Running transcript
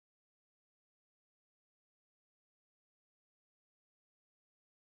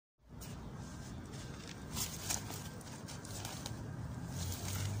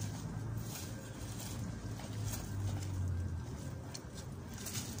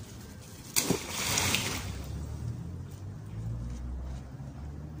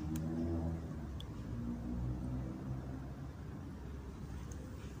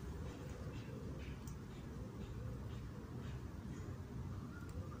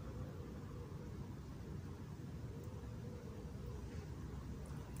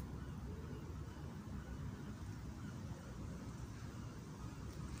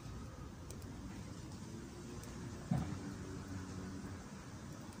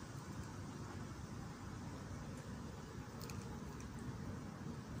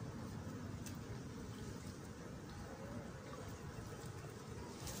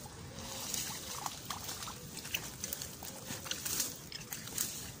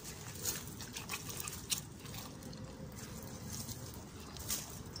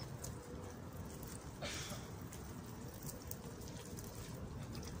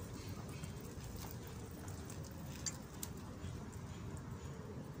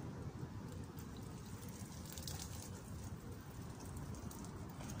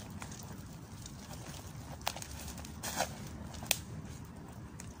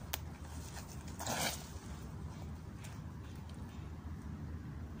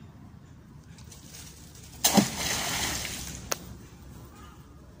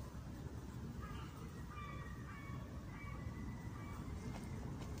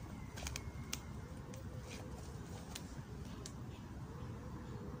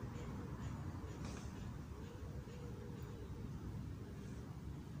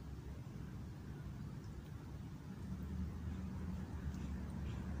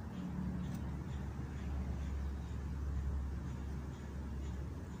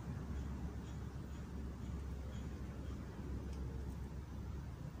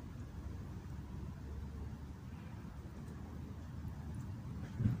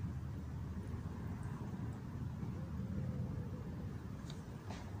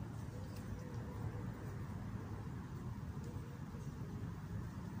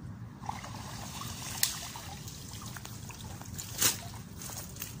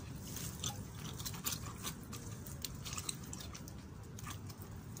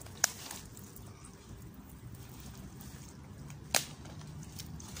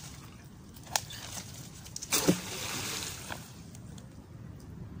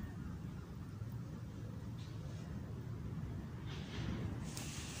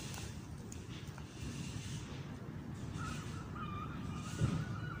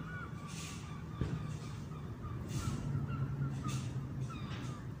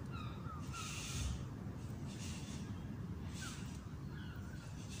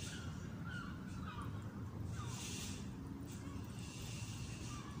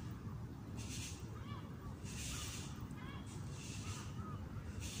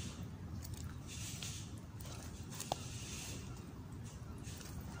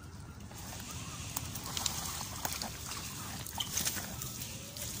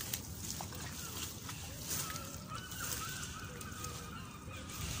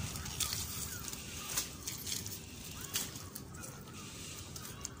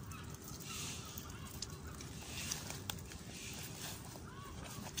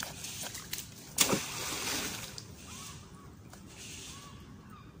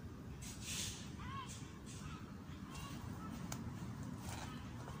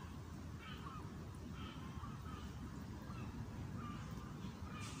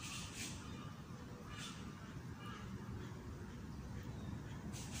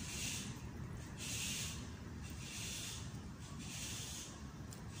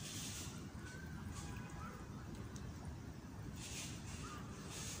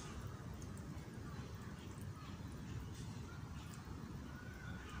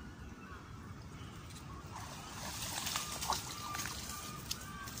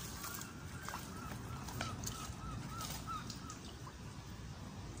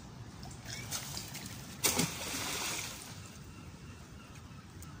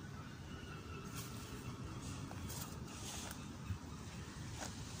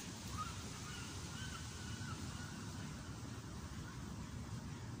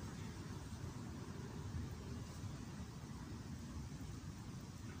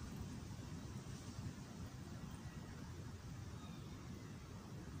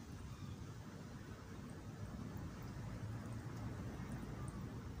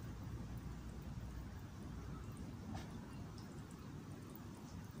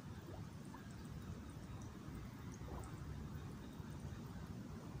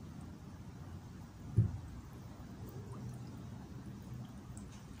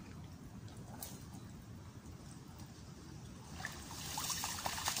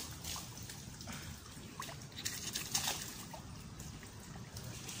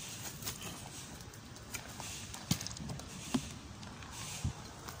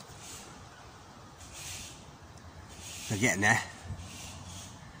So getting there,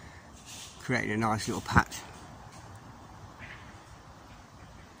 creating a nice little patch.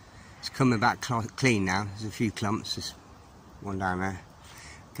 It's coming back clean now. There's a few clumps, there's one down there,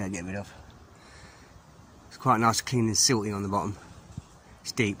 gotta get rid of. It's quite nice, clean and silty on the bottom.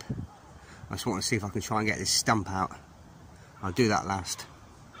 It's deep. I just want to see if I can try and get this stump out. I'll do that last.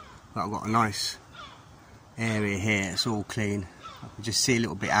 But I've got a nice area here, it's all clean. I can just see a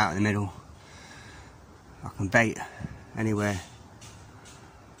little bit out in the middle. I can bait anywhere.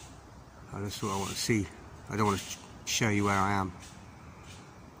 That's what I want to see. I don't want to show you where I am.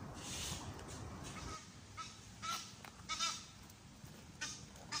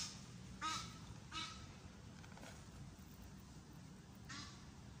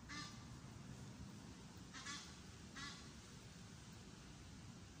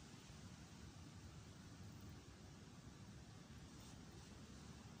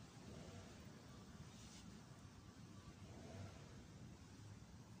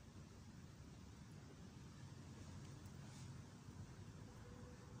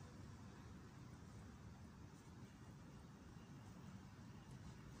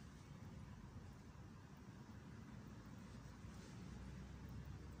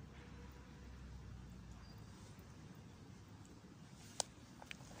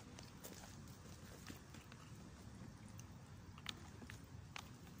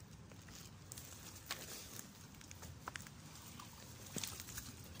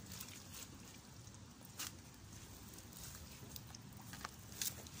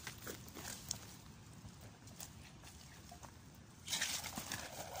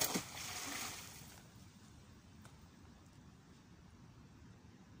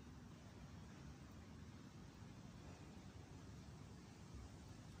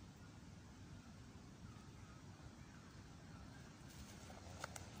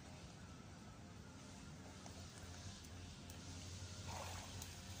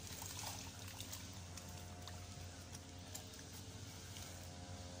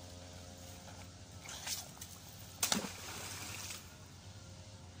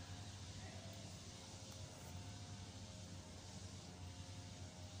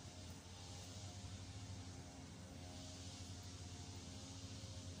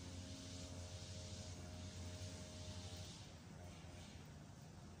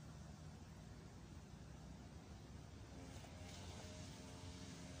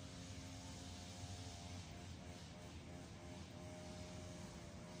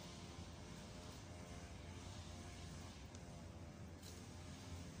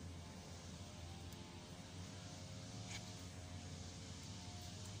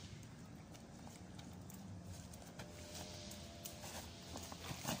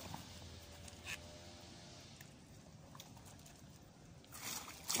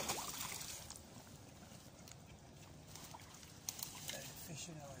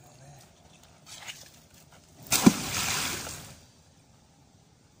 Fishing oil on there.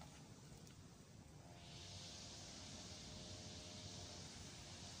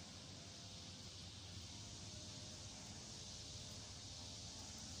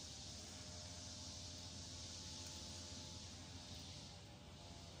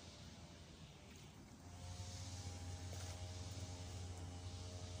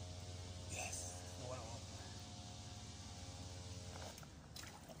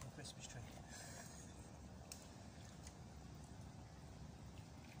 Christmas tree.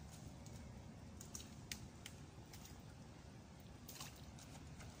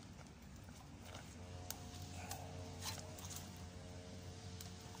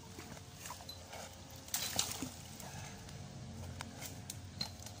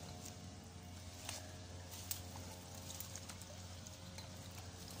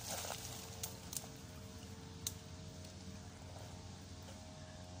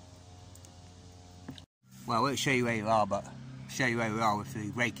 Well, I won't show you where you are, but I'll show you where we are with the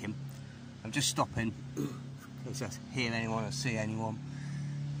raking. I'm just stopping in case I hear anyone or see anyone.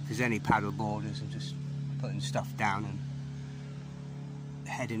 If there's any paddle boarders, I'm just putting stuff down and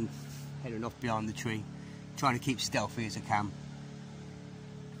heading off behind the tree, trying to keep stealthy as I can.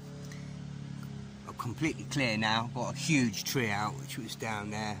 I'm completely clear now. Got a huge tree out, which was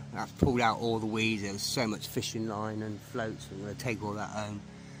down there. That's pulled out all the weeds. There was so much fishing line and floats. I'm going to take all that home.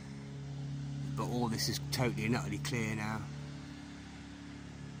 But all this is totally and utterly clear now.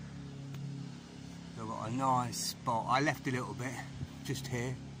 I've got a nice spot. I left a little bit just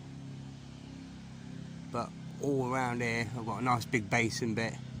here, but all around here I've got a nice big basin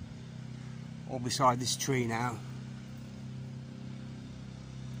bit all beside this tree now.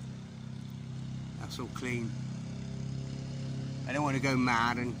 That's all clean. I don't want to go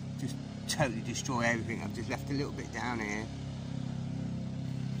mad and just totally destroy everything. I've just left a little bit down here.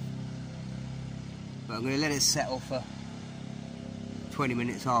 But I'm going to let it settle for 20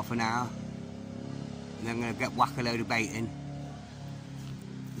 minutes, half an hour. And then I'm going to whack a load of bait in.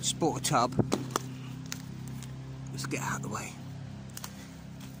 Just bought a tub. Let's get out of the way.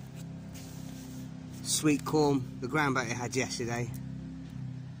 Sweet corn, the ground bait I had yesterday.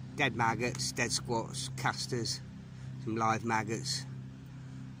 Dead maggots, dead squats, casters, some live maggots.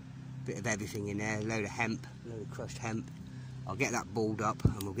 Bit of everything in there, a load of hemp, a load of crushed hemp. I'll get that balled up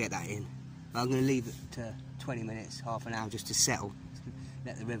and we'll get that in. But I'm going to leave it to 20 minutes, half an hour just to settle.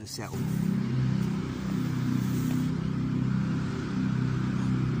 Let the river settle.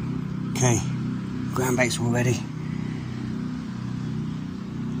 Okay, ground bait's all ready.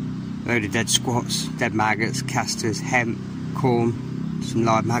 Load of dead squats, dead maggots, casters, hemp, corn, some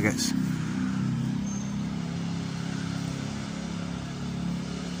live maggots.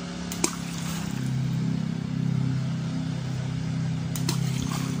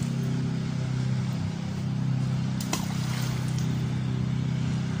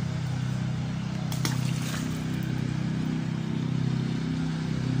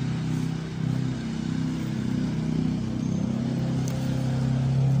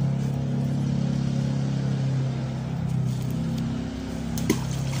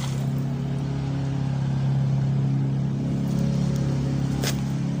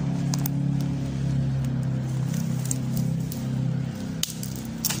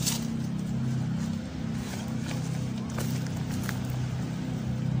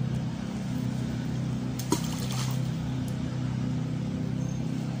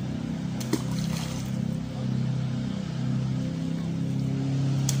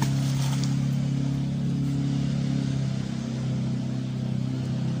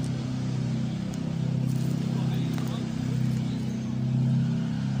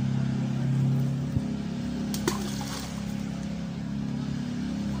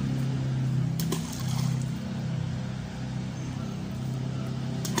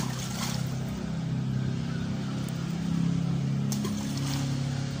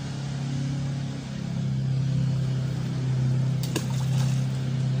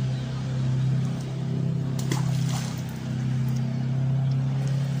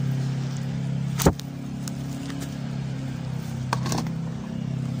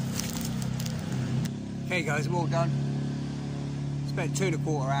 Okay guys, I'm all done. Spent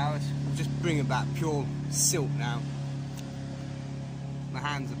 2¼ hours. I'm just bringing back pure silt now. My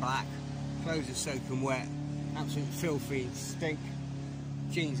hands are black, clothes are soaking wet, absolutely filthy, stink.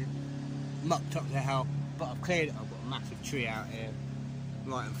 Jeans are mucked up to hell, but I've cleared it. I've got a massive tree out here,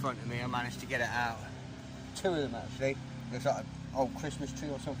 right in front of me. I managed to get it out. 2 of them actually. Looks like an old Christmas tree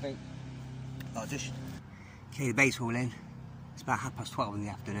or something. I'll just... Okay, the bait's all in. It's about 12:30 in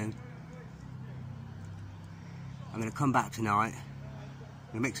the afternoon. I'm going to come back tonight.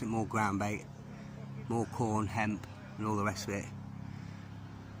 I'm going to mix up more ground bait, more corn, hemp and all the rest of it.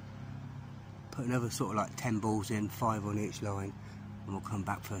 Put another sort of like 10 balls in, 5 on each line, and we'll come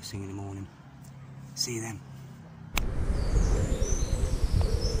back first thing in the morning. See you then.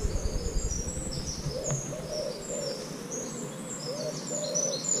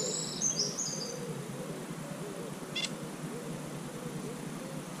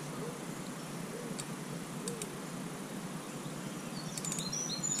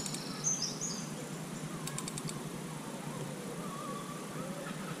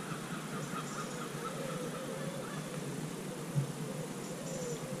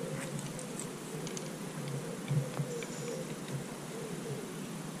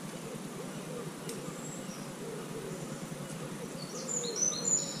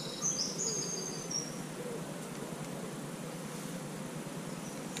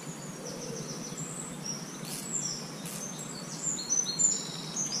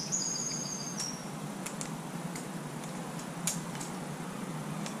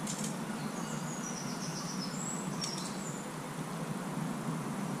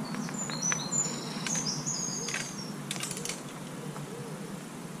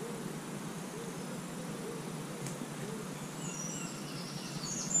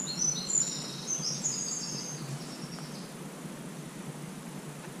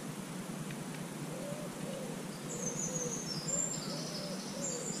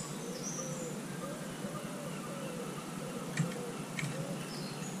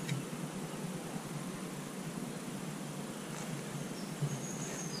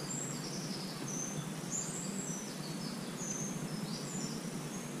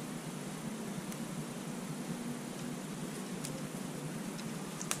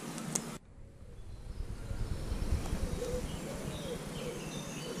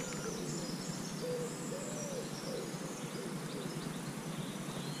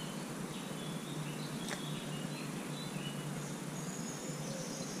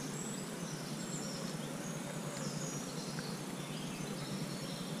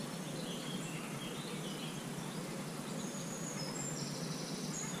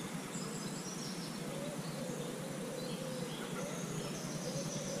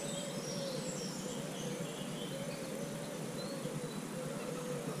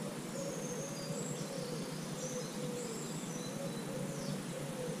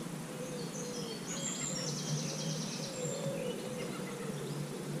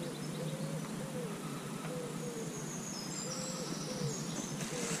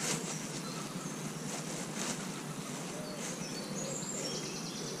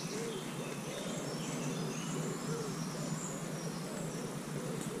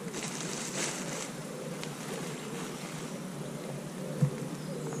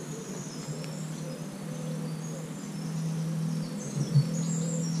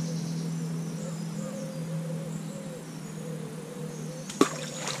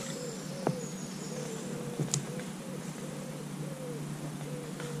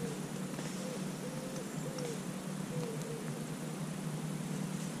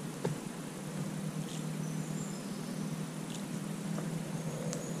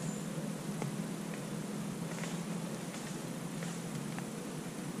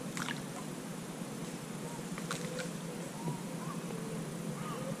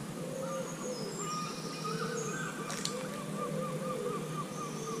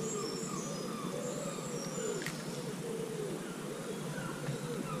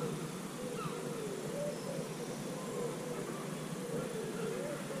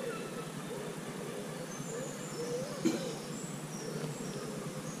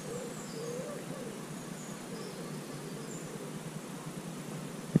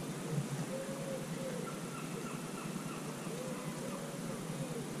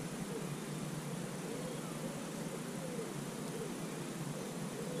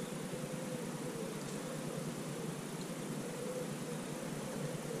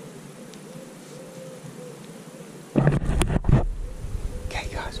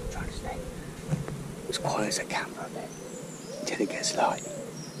 close the camera a bit until it gets light.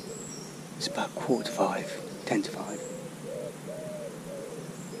 It's about 4:45, 10 to 5.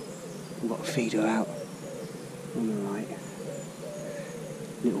 I've got a feeder out on the right.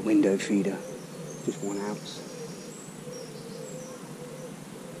 Little window feeder, just 1 ounce.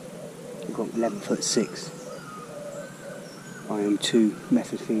 I've got 11'6" IM2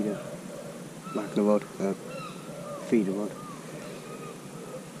 method feeder, raked rod, feeder rod.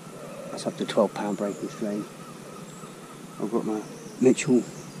 That's up to £12 breaking strain. I've got my Mitchell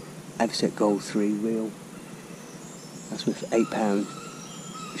Avset Gold 3 reel. That's with £8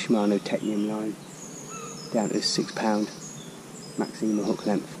 Shimano Technium line down to £6 Maxima hook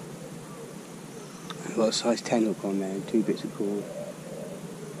length. I've got a size 10 hook on there and 2 bits of cord.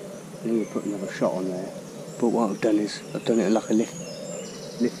 I need to put another shot on there, but what I've done is I've done it like a lift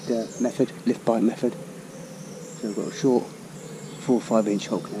bite method. So I've got a short 4 or 5 inch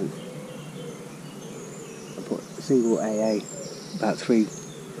hook length. I put a single AA about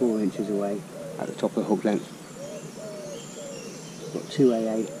 3-4 inches away at the top of the hook length. Got 2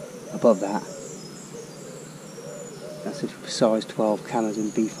 AA above that. That's a size 12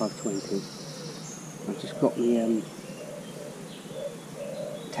 Amazon B520. I've just got the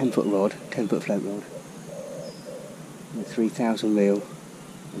 10-foot rod, 10-foot float rod, the 3000 reel.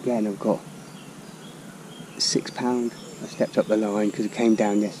 Again, I've got £6. I stepped up the line because it came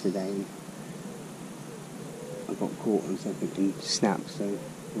down yesterday and I got caught on something and snapped, so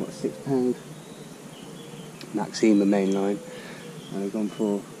I've got £6 Maxima main line, and I've gone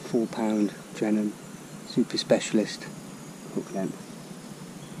for £4 Drennan Super Specialist hook length,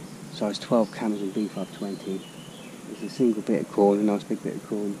 size 12 Amazon B520. It's a single bit of cord, a nice big bit of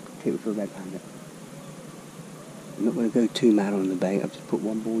cord, tip for a red panda. I'm not going to go too mad on the bait. I've just put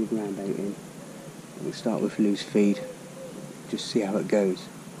 1 ball of ground bait in. We'll start with loose feed, just see how it goes.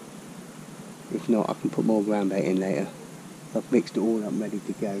 If not, I can put more ground bait in later. I've mixed it all up, ready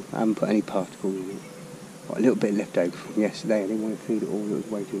to go. I haven't put any particles in it. Got a little bit left over from yesterday. I didn't want to feed it all, it was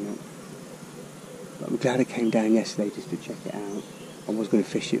way too much. But I'm glad I came down yesterday just to check it out. I was going to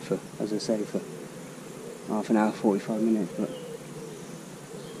fish it for, as I say, for half an hour, 45 minutes, but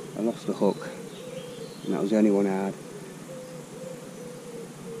I lost the hook, and that was the only one I had.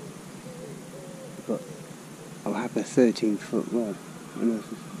 But I had a 13-foot rod, and I was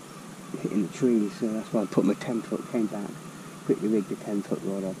just hitting the trees, so that's why I put my 10-foot, came back, quickly rigged the 10-foot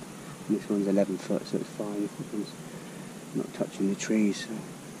rod up, and this one's 11-foot, so it's fine, this one's not touching the trees, so.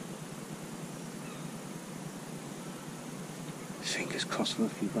 Fingers crossed for a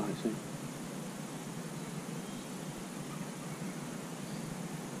few bites, eh?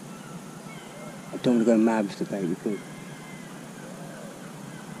 I don't want to go mad with the bait because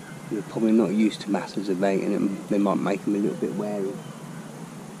they're probably not used to masses of bait, and they might make them a little bit wary.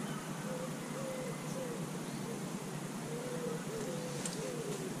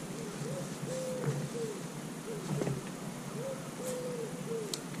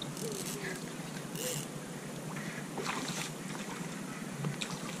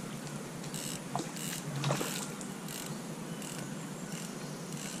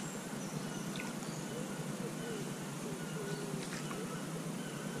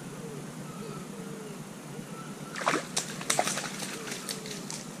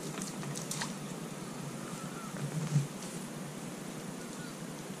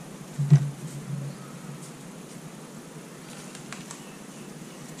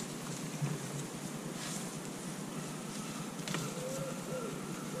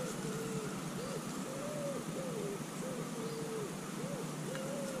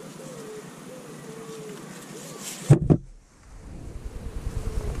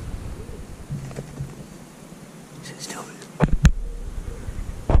 Still.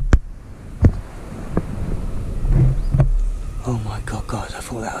 Oh my god, guys, I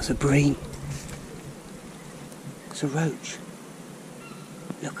thought that was a bream. It's a roach.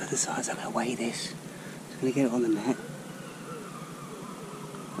 Look at the size. I'm going to weigh this. I'm going to get it on the mat.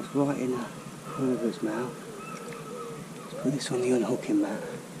 It's right in the corner of his mouth. Let's put this on the unhooking mat.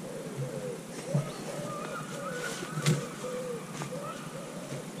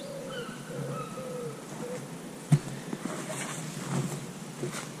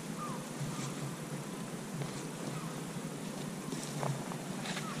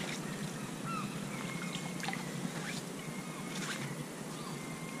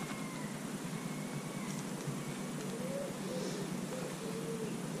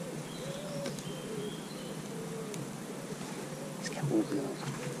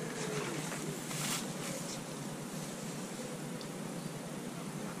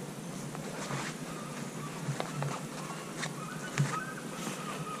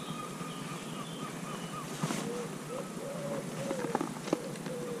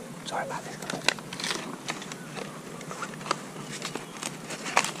 Sorry about this.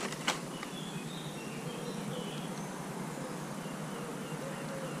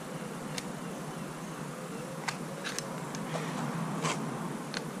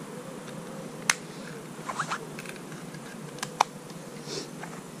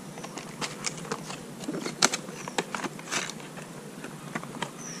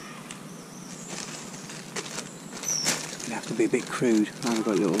 Have to be a bit crude. I haven't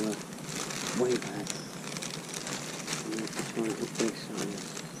got a little weight bag. I'm going to try and hook this on this.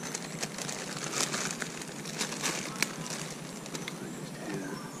 I'll just tear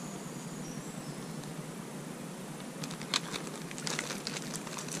that.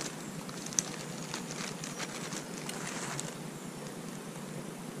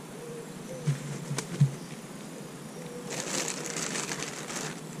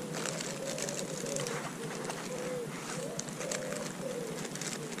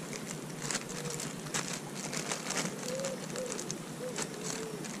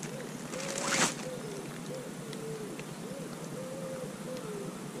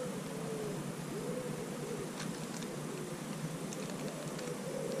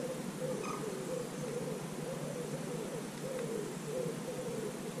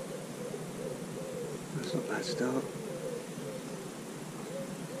 That's not a bad start.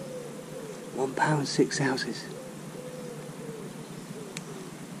 £1 6 ounces.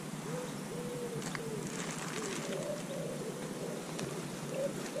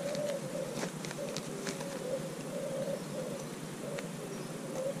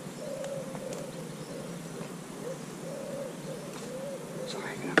 Sorry,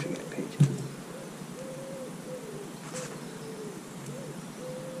 I'm gonna have to get a picture.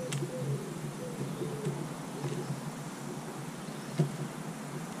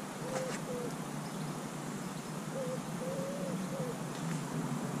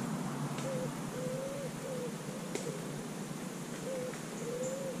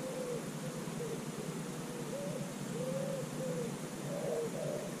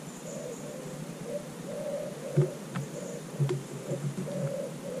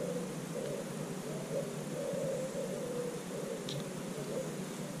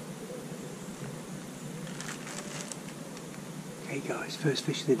 Hey guys, first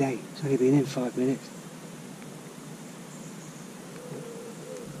fish of the day. It's only been in 5 minutes.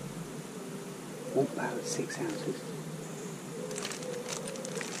 £1 6 ounces.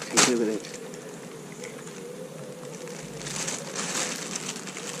 Take a look at this.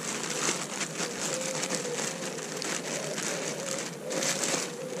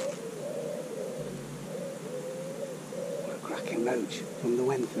 What a cracking roach from the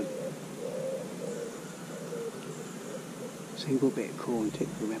Wensum. Single bit of corn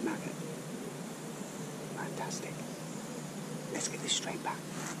tipped for red maggot. Fantastic. Let's get this straight back.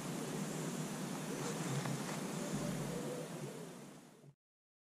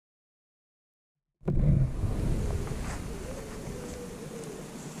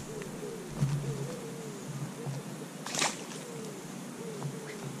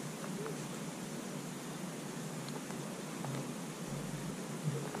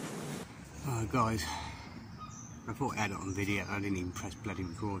 Alright guys, I thought I had it on video, I didn't even press bloody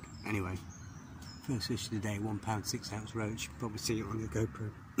record. Anyway, first fish of the day, £1 6 ounce roach. You can probably see it on the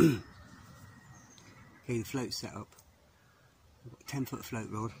GoPro. Okay, the float's set up. I've got a 10-foot float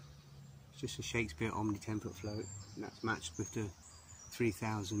rod. It's just a Shakespeare Omni 10-foot float, and that's matched with the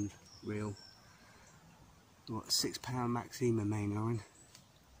 3000 reel. I've got a £6 Maxima main line,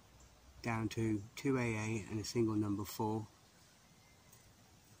 down to 2 AA and a single number 4.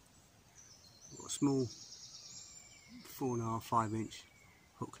 I've got a small 4.5, 5-inch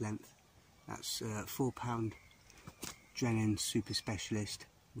hook length. That's £4 Drennan Super Specialist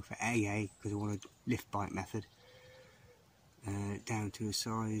with an AA because I want a lift bite method. Down to a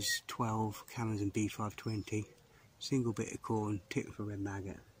size 12 Cameron B520. Single bit of corn, tipped for red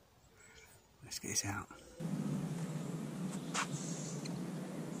maggot. Let's get this out.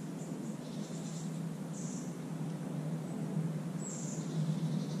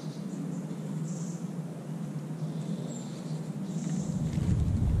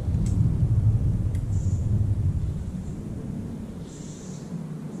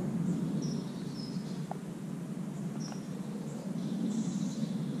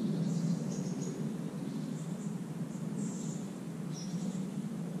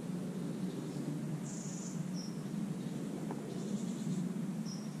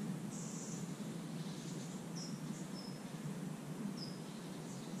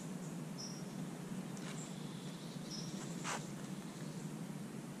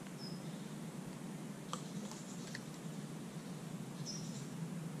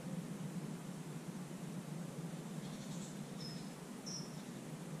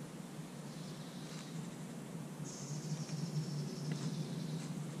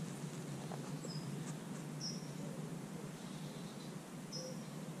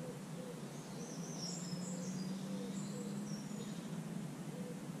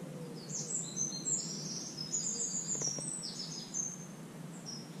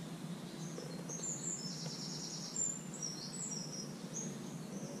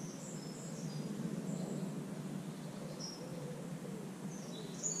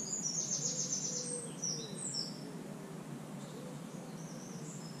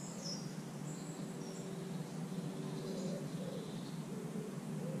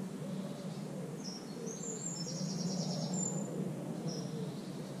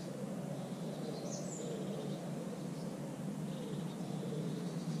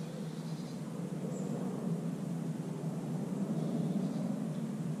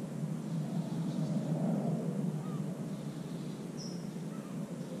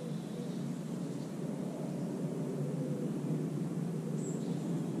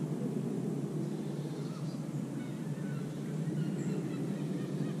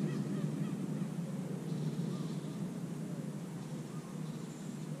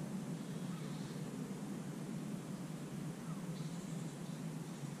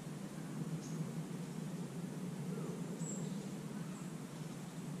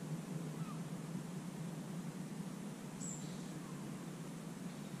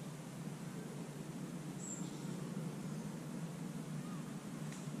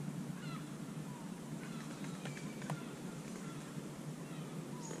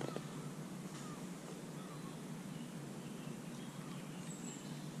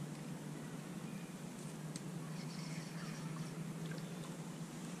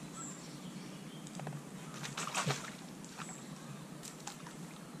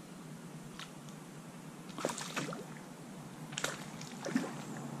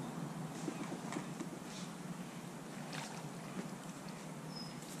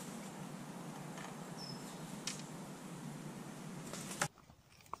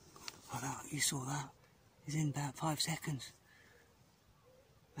 You saw that? He's in about 5 seconds.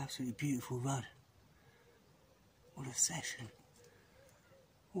 Absolutely beautiful rud. What a session.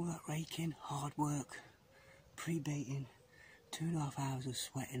 All that raking, hard work, pre-baiting, 2.5 hours of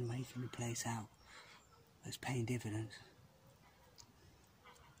sweating, raking the place out. That's paying dividends.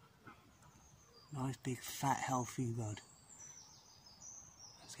 Nice big fat healthy rud.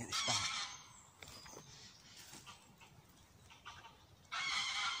 Let's get this back.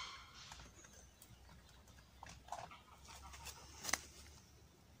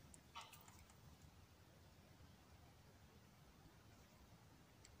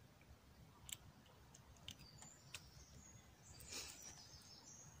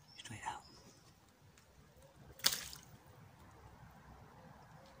 Straight out.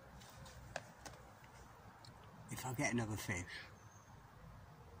 If I get another fish,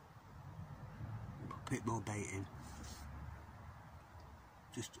 put a bit more bait in.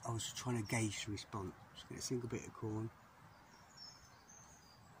 I was trying to gauge the response. Just get a single bit of corn.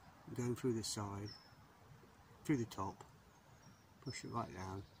 Going through the side, through the top, push it right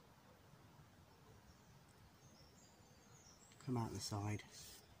down. Come out the side.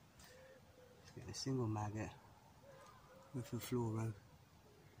 Get a single maggot with a fluoro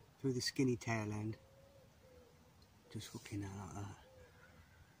through the skinny tail end. Just hooking out like that.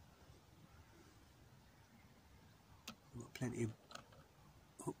 I've got plenty of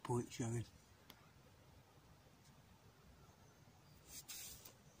hook points showing.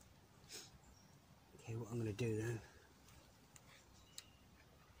 Okay, what I'm going to do then,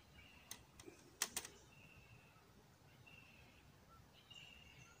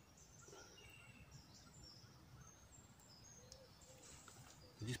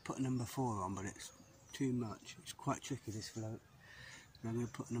 I just put a number 4 on, but it's too much. It's quite tricky, this float. And I'm going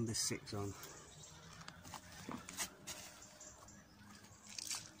to put number 6 on.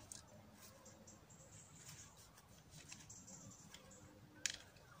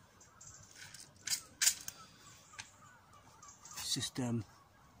 It's just the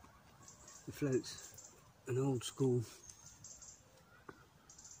float's an old school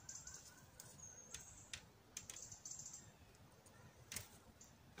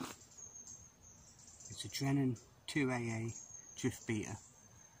it's a Drennan 2AA drift beater.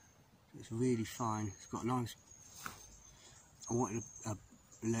 It's really fine. It's got a nice, I wanted a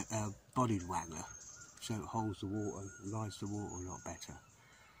bodied waggler so it holds the water, rides the water a lot better.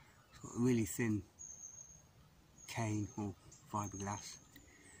 It's got a really thin cane or fiberglass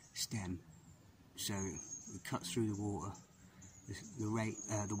stem, so it cuts through the water.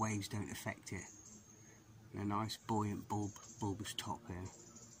 The waves don't affect it. And a nice buoyant bulbous top here.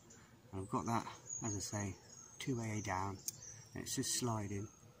 And I've got that, as I say, 2AA down, and it's just sliding.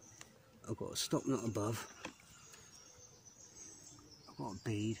 I've got a stop knot above. I've got a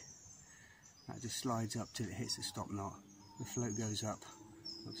bead that just slides up till it hits the stop knot. The float goes up.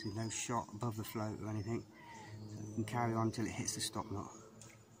 Obviously no shot above the float or anything. So I can carry on till it hits the stop knot.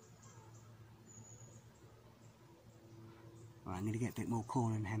 Right, I'm going to get a bit more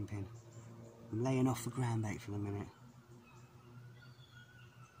corn and hemp in. I'm laying off the ground bait for the minute.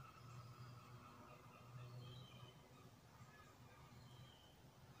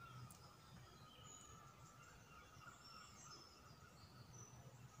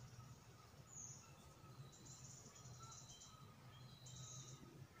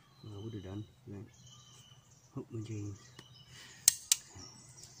 Well, I would have done, then hook my jeans.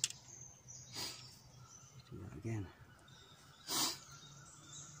 Let's do that again.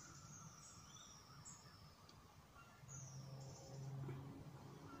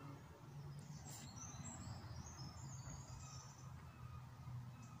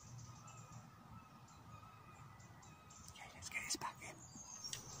 Okay, let's get this back in.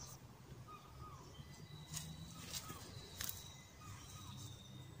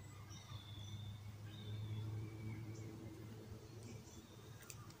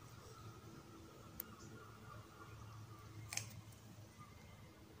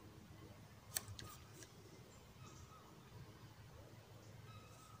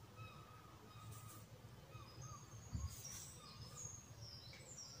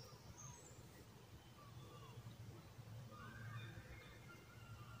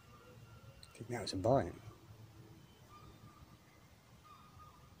 I think that was a bite.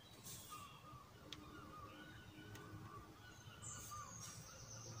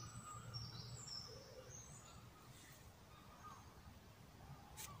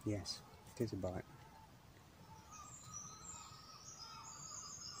 Yes, it is a bite.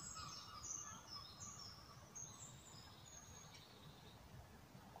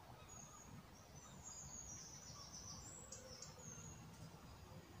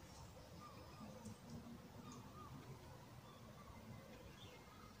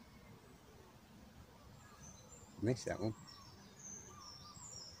 Missed that one.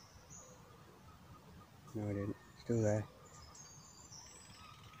 No, I didn't. Still there.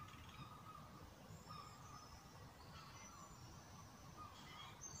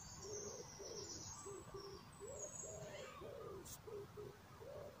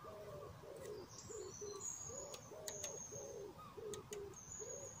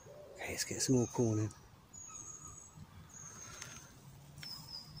 Okay, let's get some more corn in.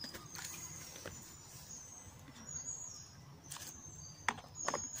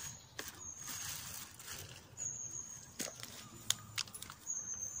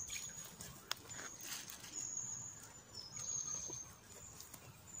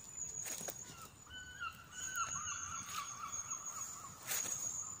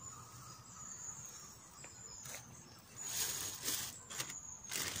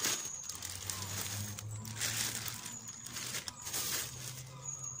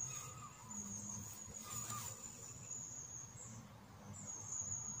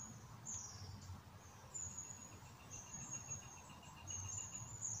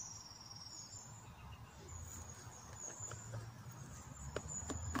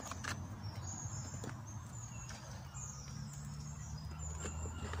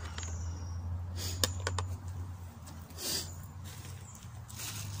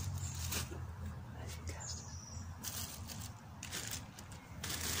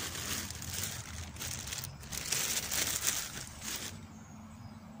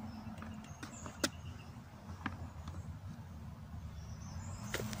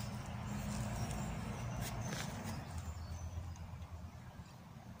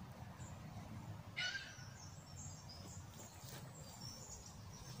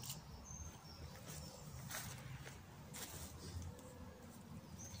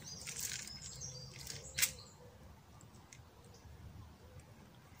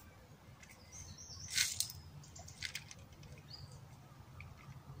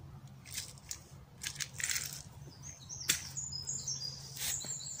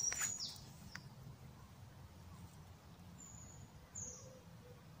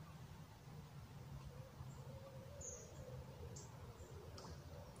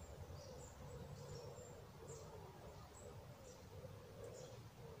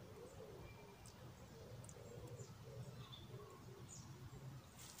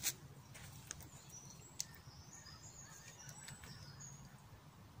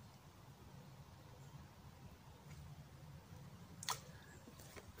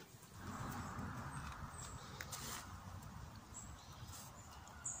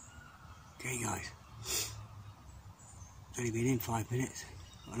 Okay guys, it's only been in 5 minutes.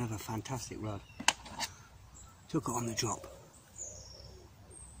 Got another fantastic rod. Took it on the drop.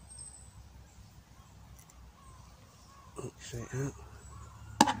 Up, straight out.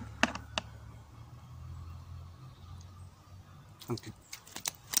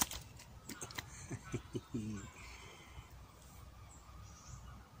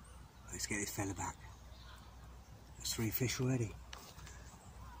 Let's get this fella back. That's 3 fish already.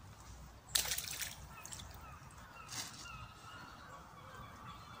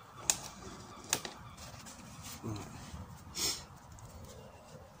 Right.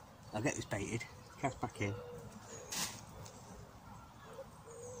 I'll get this baited, cast back in.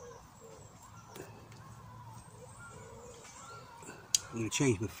 I'm going to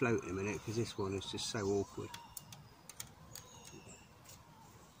change my float in a minute because this one is just so awkward.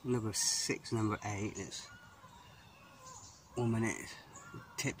 Number 6, number 8, it's 1 minute it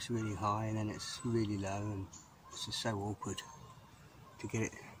tips really high and then it's really low, and it's just so awkward to get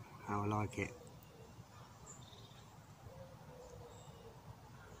it how I like it.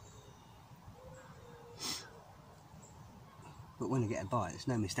 But when I get a bite, there's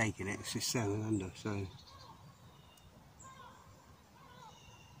no mistaking it, it's just sailing under, so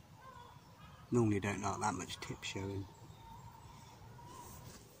normally I don't like that much tip showing.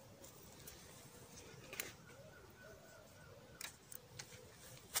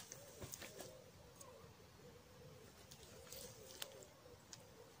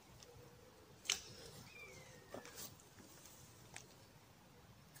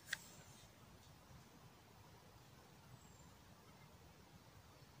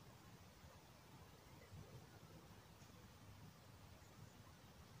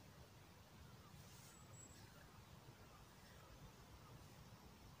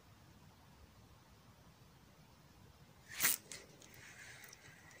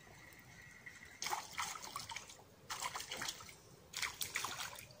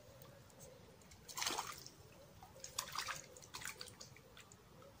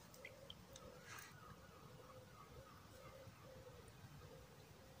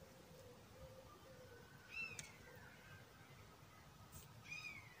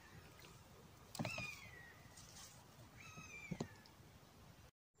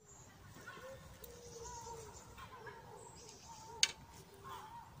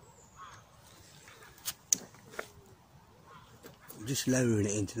 just lowering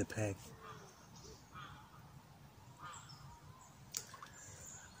it into the peg.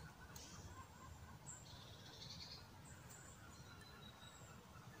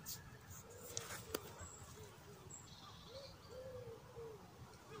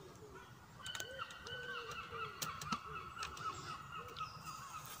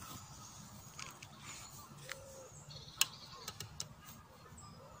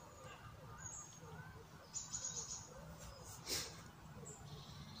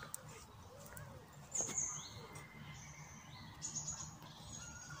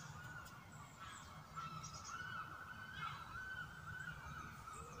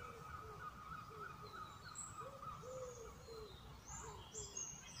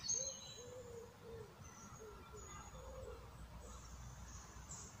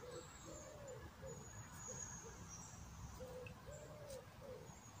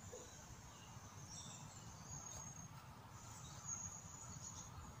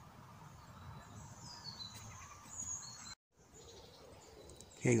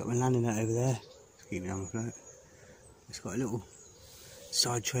 Okay, got my landing net over there. Just keep it on the float. It's got a little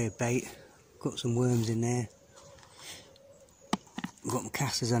side tray of bait. Got some worms in there. I've got my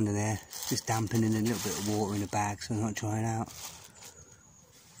casters under there, just dampening a little bit of water in the bag so they're not drying out.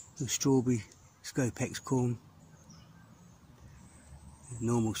 The strawberry scopex corn,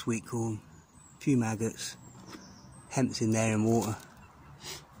 normal sweet corn, a few maggots, hemp's in there in water.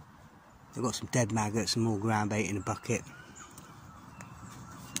 I've got some dead maggots and more ground bait in a bucket.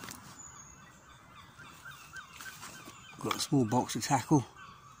 Got a small box of tackle,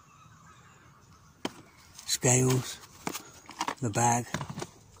 scales, the bag.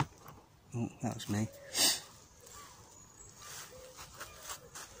 Oh, that was me.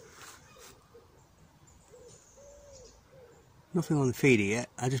 Nothing on the feeder yet.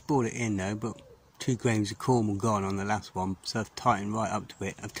 I just brought it in though, but 2 grains of corn were gone on the last one, so I've tightened right up to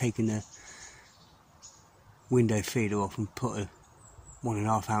it. I've taken the window feeder off and put a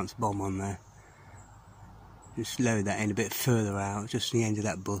 1.5 ounce bomb on there. Just lowered that in a bit further out, just the end of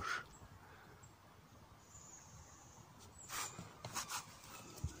that bush.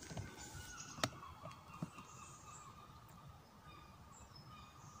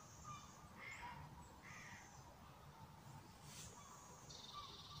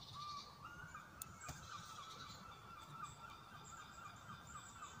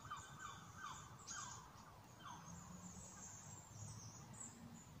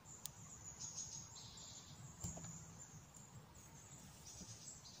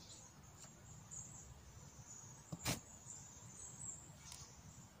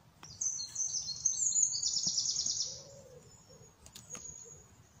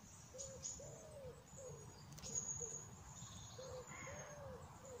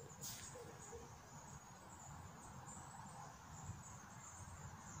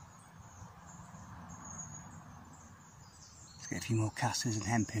 Get a few more casters and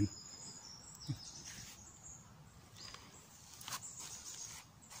hemp in.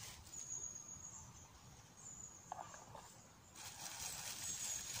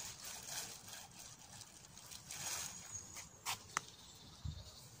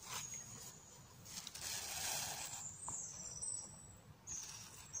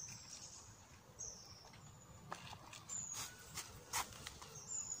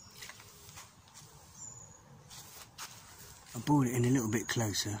 I brought it in a little bit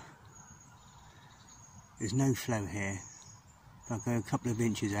closer. There's no flow here. If I go a couple of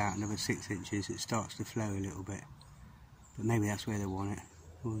inches out, another 6 inches, it starts to flow a little bit. But maybe that's where they want it.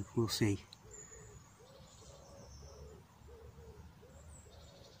 We'll see.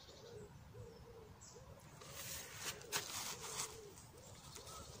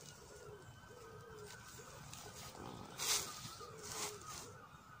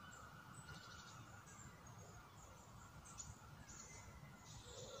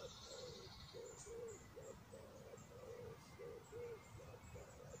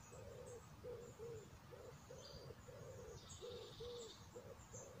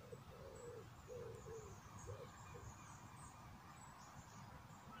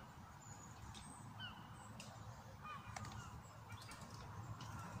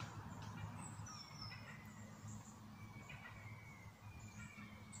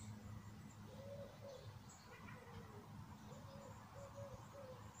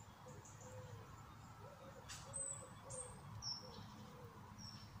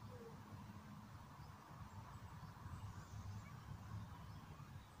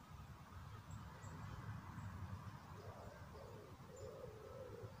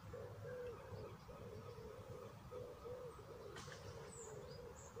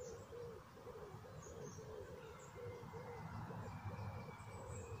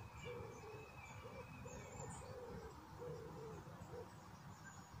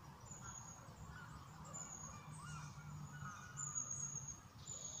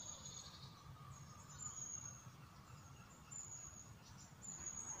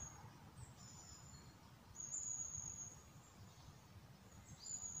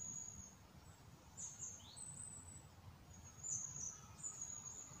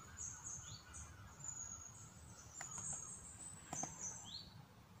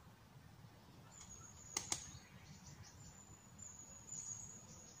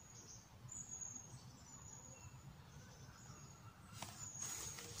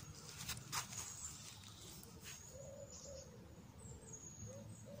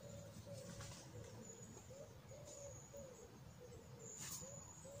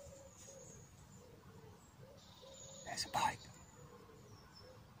 It's a bite.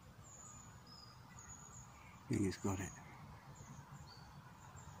 I think it's got it.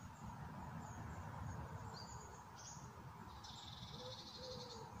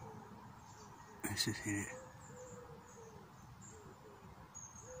 Let's just hit it.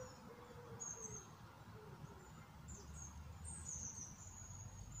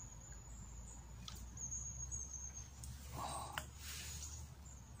 Oh,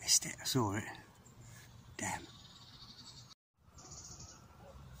 missed it, I saw it. Damn.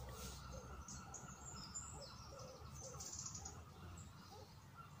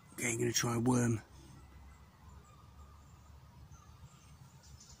 Okay, I'm going to try a worm.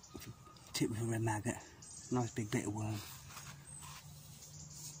 Tip with a red maggot. Nice big bit of worm.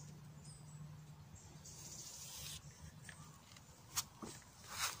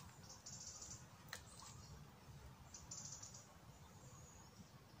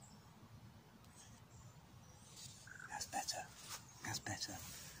 That's better. That's better.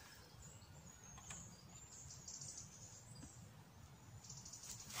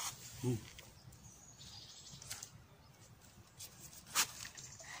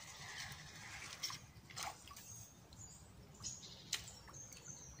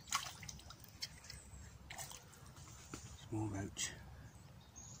 Small roach.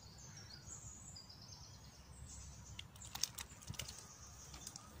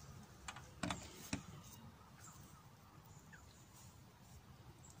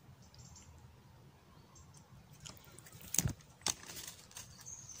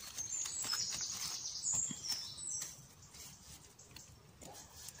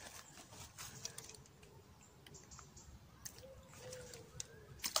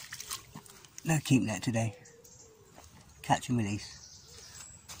 No keep net today. Catch and release.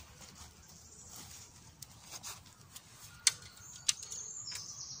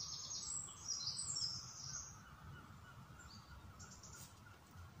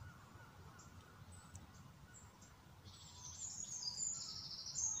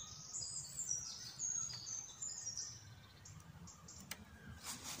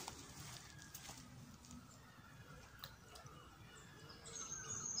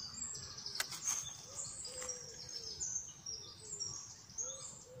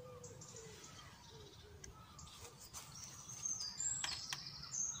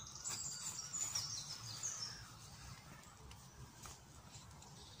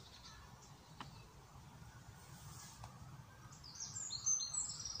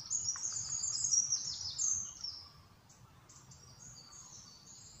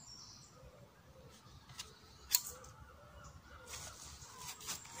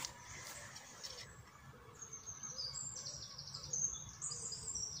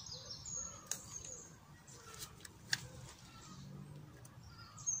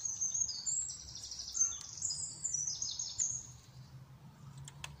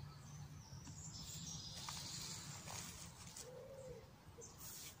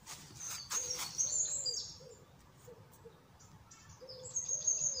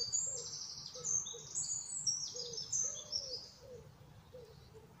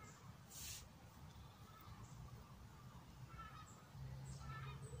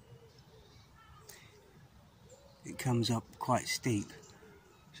 It comes up quite steep,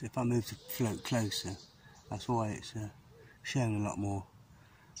 so if I move the float closer, that's why it's showing a lot more.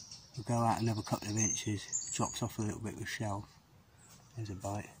 We'll go out another couple of inches, drops off a little bit with shelf. There's a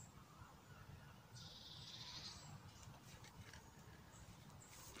bite.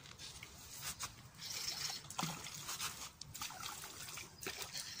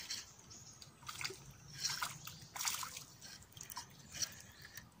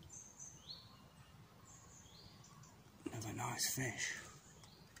 Another nice fish.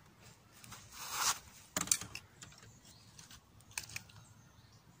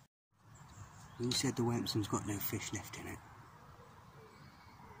 You said the Wensum's got no fish left in it.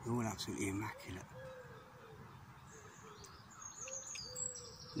 They're all absolutely immaculate.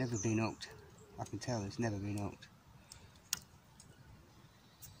 Never been hooked. I can tell it's never been hooked.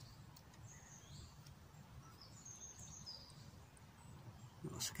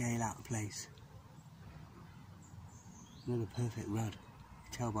 Got a scale out of place. Another perfect rudd.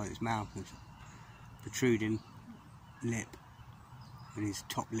 You can tell by his mouth, his protruding lip, and his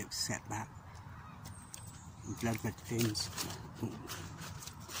top lip set back. And blood red fins.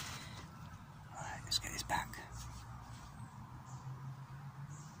 Alright, let's get this back.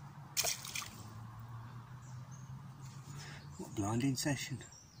 What a blinding session.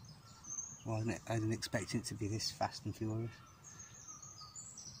 I didn't expect it to be this fast and furious.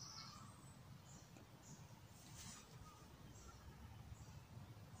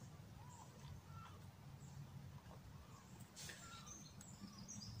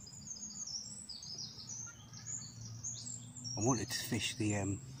 I wanted to fish the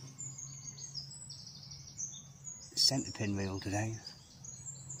centre pin reel today.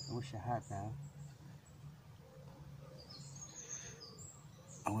 I wish I had now.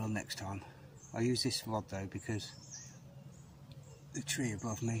 I will next time. I use this rod though because the tree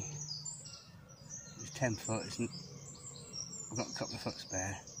above me is 10 foot. I've got a couple of foot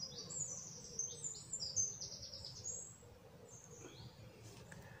spare.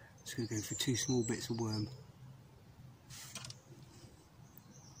 Just going to go for 2 small bits of worm.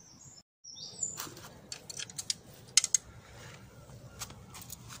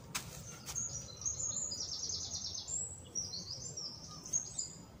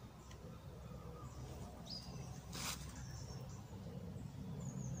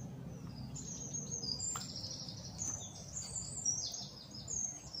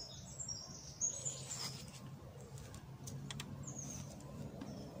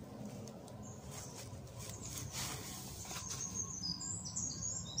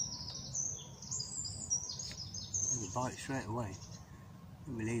 Bite straight away.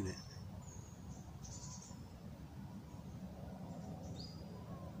 Can't believe it.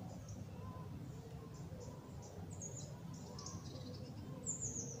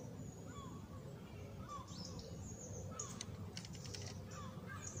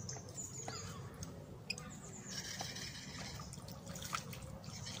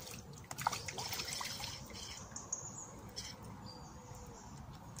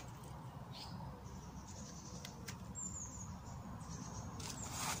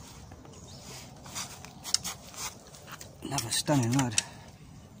 Another stunning rod.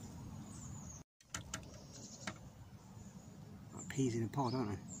 Got peas in a pod, aren't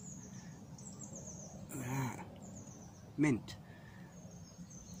they? Look at that. Mint.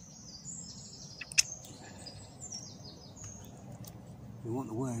 We want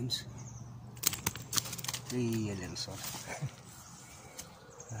the worms. A little sod.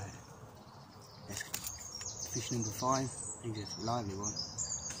 Right. Let's fish number 5. He's a lively one.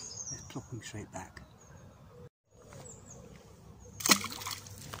 Let's plop him straight back.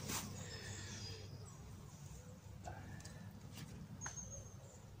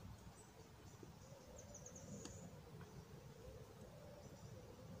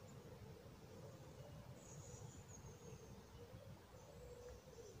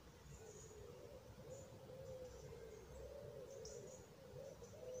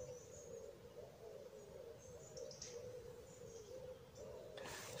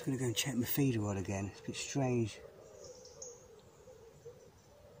 I'm going to go and check my feeder rod again. It's a bit strange.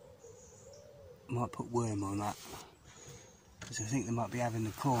 Might put worm on that because I think they might be having the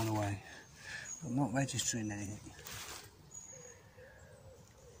corn away. I'm not registering anything.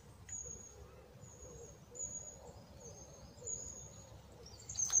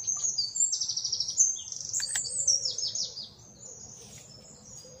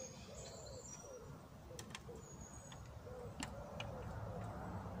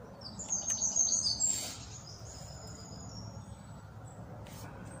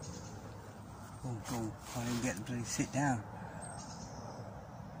 Oh, I didn't get the bloody sit down.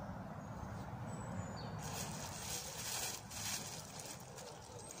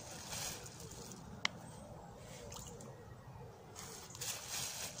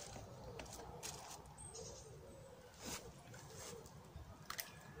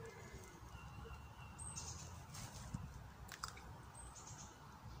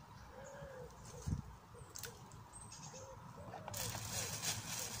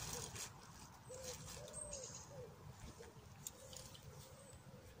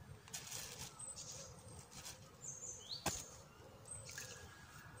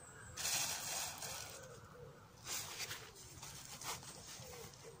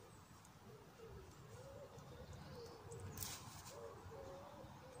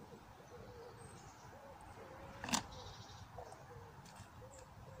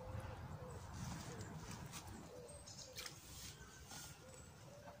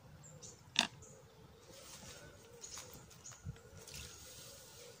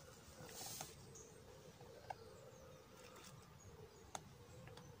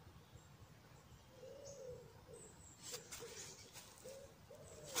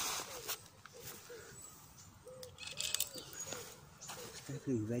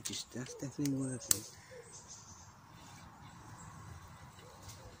 Definitely registered, that's definitely working.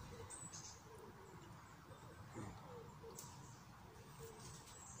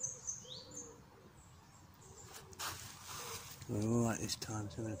 We're alright this time,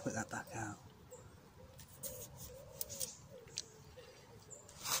 so I'm going to put that back out.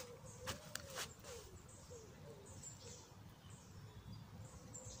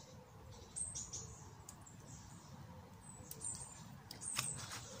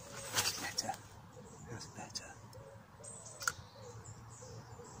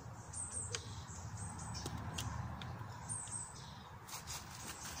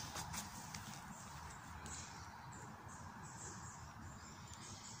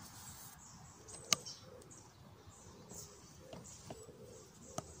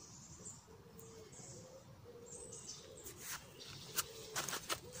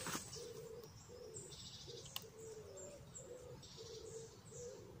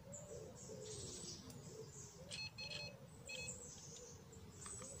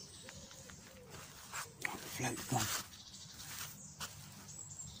 float's gone.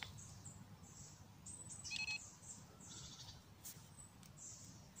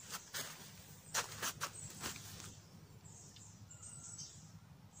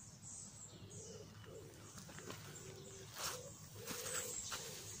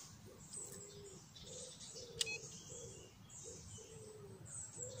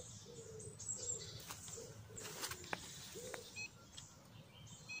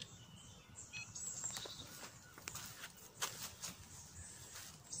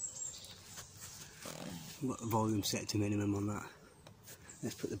 I've got the volume set to minimum on that.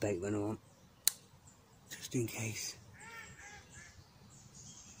 Let's put the bait runner on, just in case.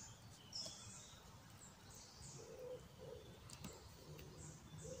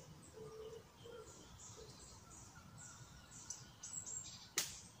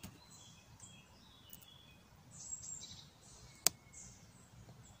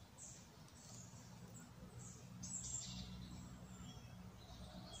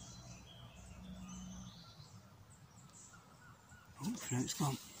 Oh, float's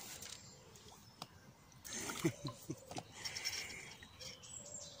gone.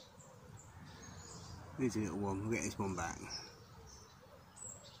 Here's a little one, we'll get this one back.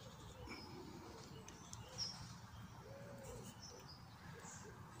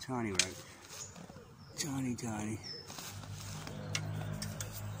 Tiny rope. Tiny, tiny.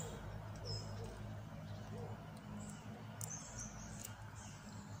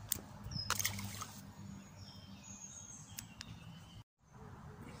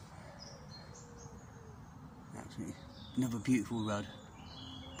 Absolutely. Another beautiful rudd.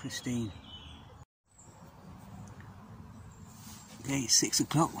 Pristine. Okay, it's 6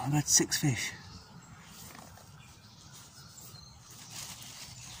 o'clock, I've had 6 fish.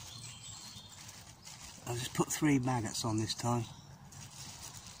 I'll just put 3 maggots on this time,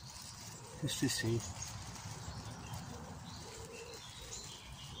 just to see.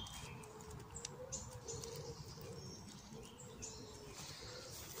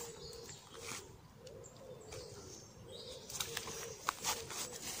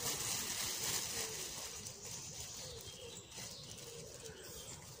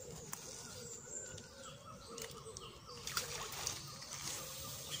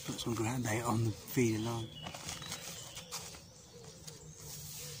 Put some ground bait on the feeder line.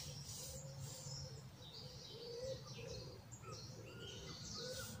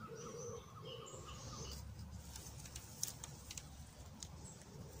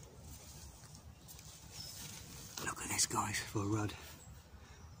 Look at this, guys, for a rudd.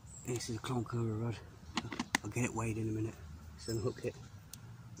 This is a clonker of a rudd. I'll get it weighed in a minute. Just unhook it.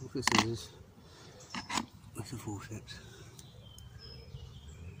 Look at the scissors. With the forceps.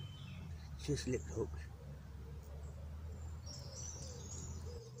 Just lip hooked.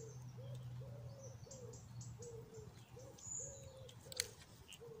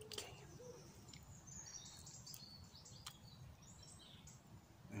 Okay.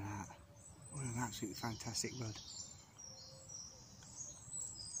 Look at that. What an absolutely fantastic rudd.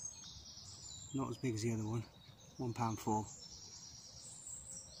 Not as big as the other one. £1.4.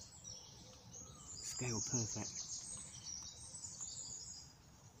 Scale perfect.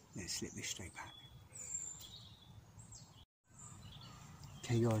 Let's slip this straight back.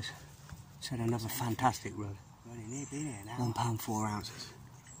 Okay guys, so another fantastic rudd. £1.4.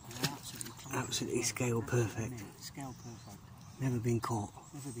 Absolutely scale perfect. Scale perfect. Never been caught.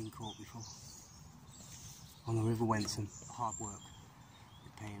 Never been caught before. On the River Wensum. Hard work.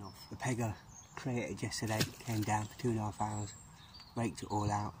 It's paying off. The pegger created yesterday, came down for 2.5 hours. Raked it all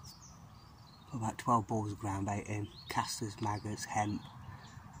out. Put about 12 balls of ground bait in. Casters, maggots, hemp.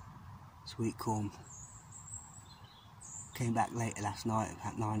 Sweet corn. Came back later last night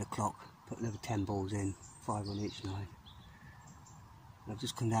about 9 o'clock, put another 10 balls in, 5 on each line. I've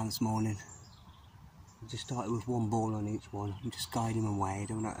just come down this morning. I just started with 1 ball on each one. I'm just guiding them away,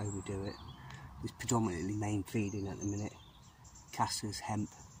 don't want to overdo it. It's predominantly main feeding at the minute. Casters, hemp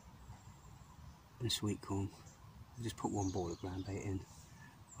and sweet corn. I just put 1 ball of ground bait in.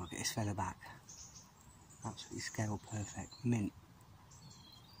 I'll get this fella back. Absolutely scale perfect, mint.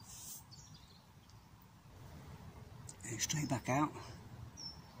 Straight back out,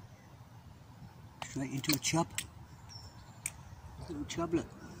 straight into a chub, little chublet.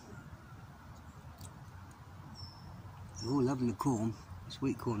 Oh, loving the corn. The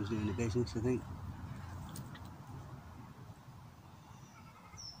sweet corn is doing the business, I think.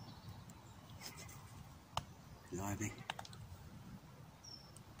 Lively.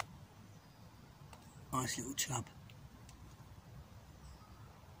 Nice little chub.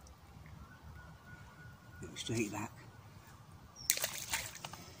 Little straight back.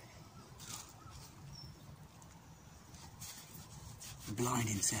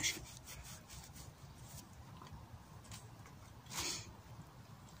 blinding session.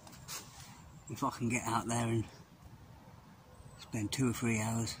 If I can get out there and spend 2 or 3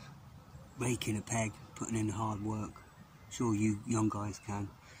 hours raking a peg, putting in the hard work, sure you young guys can.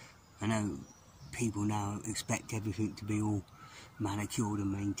 I know people now expect everything to be all manicured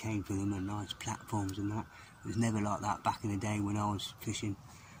and maintained for them and nice platforms and that. It was never like that back in the day when I was fishing.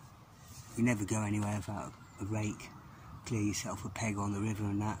 You never go anywhere without a rake, clear yourself a peg on the river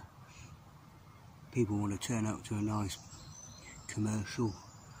and that. People want to turn up to a nice commercial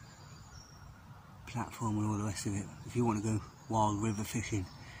platform and all the rest of it. If you want to go wild river fishing,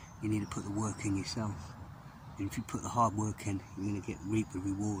 you need to put the work in yourself. And if you put the hard work in, you're going to reap the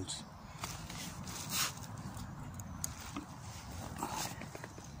rewards.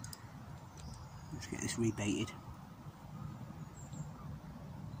 Let's get this rebaited.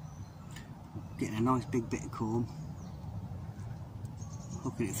 Getting a nice big bit of corn,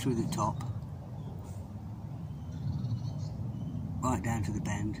 hooking it through the top, right down to the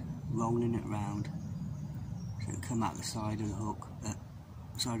bend, rolling it round, so it'll come out the side of the hook,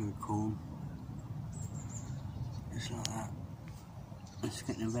 side of the corn, just like that. Just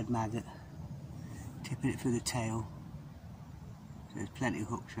getting a red maggot, tipping it through the tail, so there's plenty of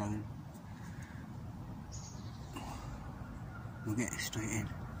hook showing. We'll get it straight in.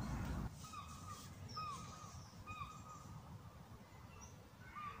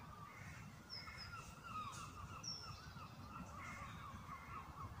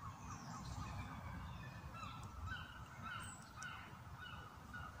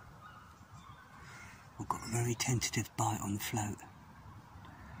 I've got a very tentative bite on the float.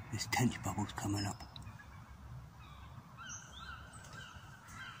 There's tench bubbles coming up.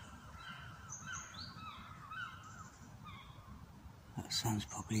 That sun's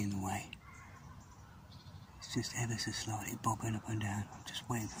probably in the way. It's just ever so slightly bobbing up and down. I'm just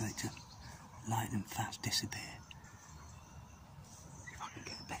waiting for it to light and fast disappear. See if I can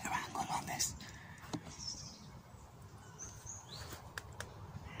get a better angle on this.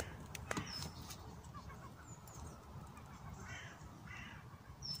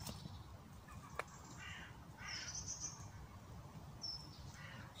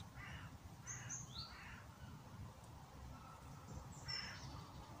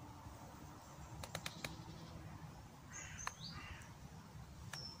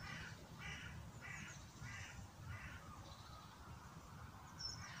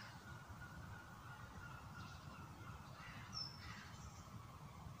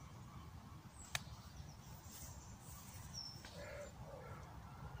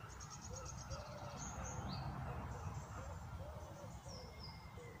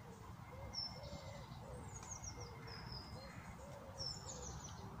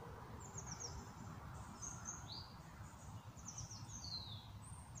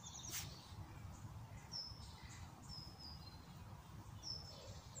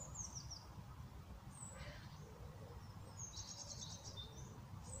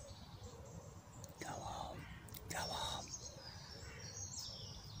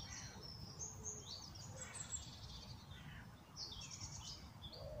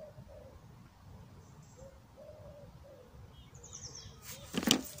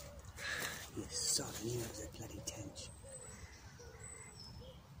 Son, I knew that was a bloody tench.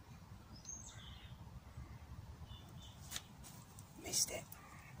 Missed it.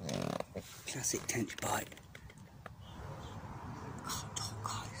 Classic tench bite. Oh, dog,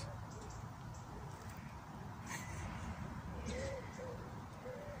 guys.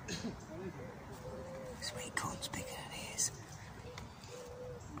 Sweet corn's bigger than he is.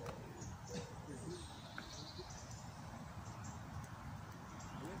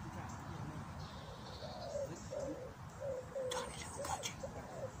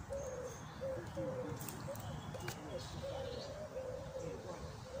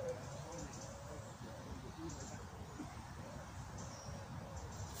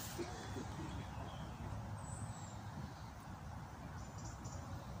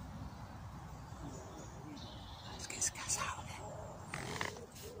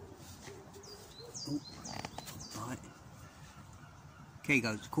 Right. Okay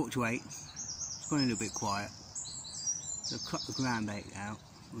guys, it's 7:45. It's gone a little bit quiet. So I've cut the ground bait out.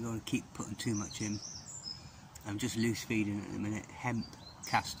 We're going to keep putting too much in. I'm just loose feeding at the minute. Hemp,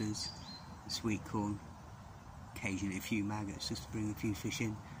 casters, sweet corn. Occasionally a few maggots just to bring a few fish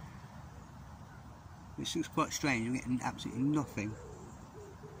in. This looks quite strange. I'm getting absolutely nothing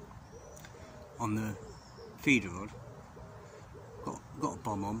on the feeder rod. Got a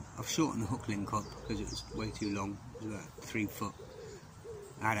bomb on. I've shortened the hook link up because it was way too long. It was about 3 foot.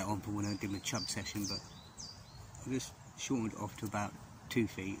 I had it on for when I did my chub session, but I just shortened it off to about 2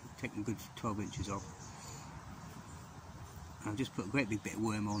 feet, taking a good 12 inches off. And I've just put a great big bit of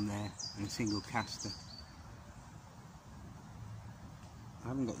worm on there and a single caster. I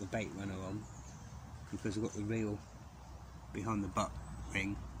haven't got the bait runner on because I've got the reel behind the butt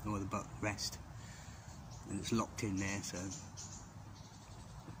ring, or the butt rest, and it's locked in there, so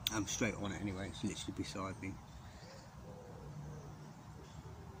I'm straight on it anyway. It's literally beside me.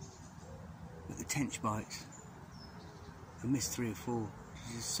 But the tench bites, I missed 3 or 4.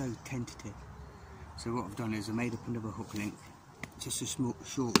 It's just so tentative. So what I've done is I made up another hook link, just a small,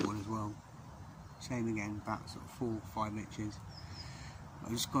 short one as well. Same again, about sort of 4 or 5 inches.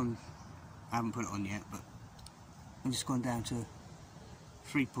 I've just gone, I haven't put it on yet, but I've just gone down to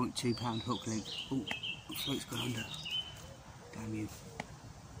 3.2 pound hook link. Oh, the float's gone under. Damn you.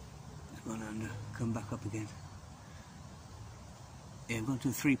 It's gone under. Come back up again. Yeah, I've gone to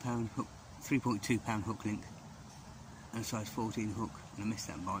a 3.2 pound hook link and a size 14 hook, and I missed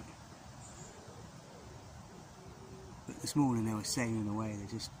that bite. But this morning they were sailing away.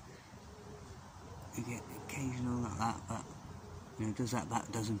 They get occasional like that, but you know, it does that about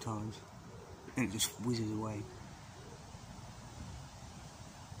a dozen times, and it just whizzes away.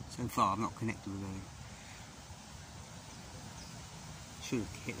 So far, I've not connected with any. Should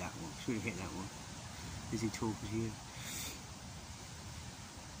have hit that one. Should have hit that one. Busy talking to you.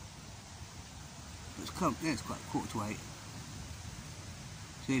 It's come. Yeah, it's quite 7:45.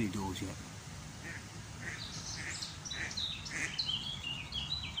 It's early doors yet.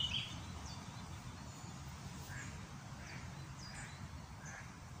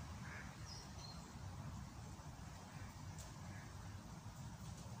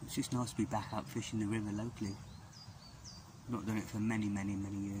 It's just nice to be back out fishing the river locally. I've not done it for many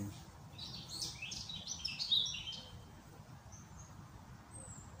years.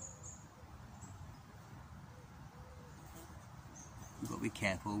 You've got to be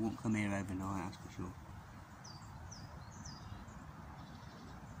careful, it won't come here overnight, that's for sure.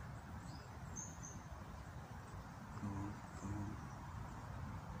 Go on, go on.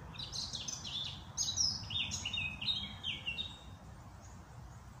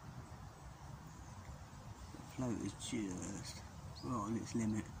 Float is just right on its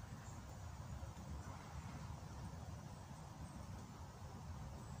limit.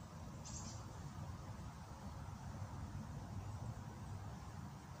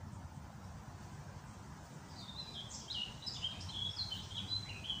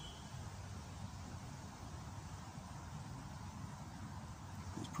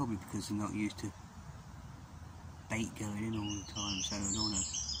 It's probably because they're not used to bait going in all the time, so I don't want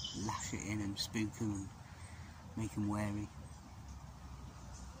to lash it in and spook them and make them wary.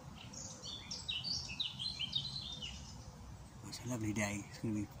 It's a lovely day. It's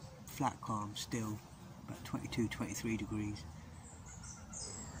going to be flat, calm, still, about 22, 23 degrees.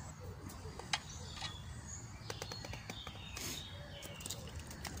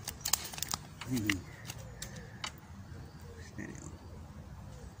 Steady on.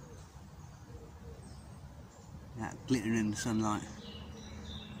 That glittering in the sunlight.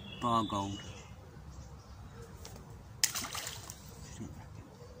 Bar gold.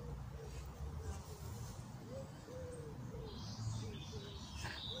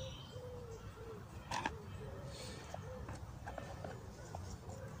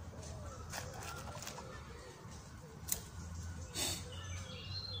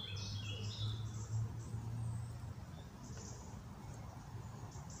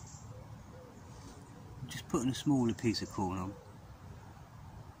 Just putting a smaller piece of corn on.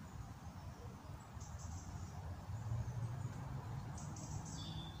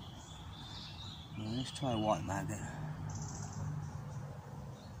 Well, let's try a white maggot.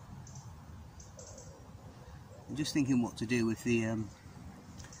 I'm just thinking what to do with the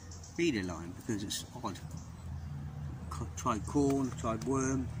feeder line because it's odd. Tried corn, tried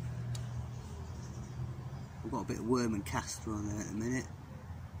worm. I've got a bit of worm and castor on there at the minute.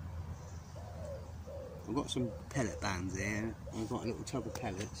 I've got some pellet bands there. I've got a little tub of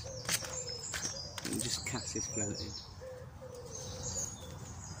pellets. Let me just cast this float in.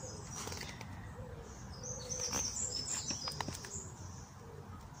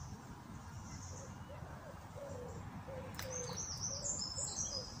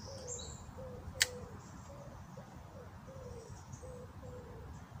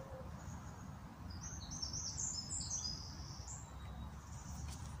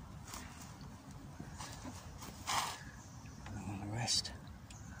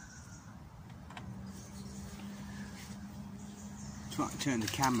 Try to turn the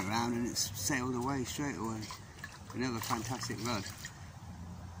camera around and it's sailed away straight away. Another fantastic rud.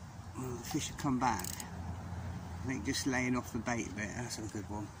 Well, the fish have come back. I think just laying off the bait a bit, that's a good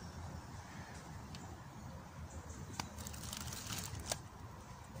one.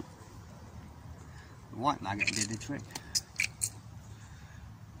 The white maggot did the trick.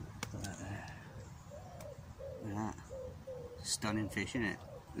 Put that there. Look at that. Stunning fish, isn't it?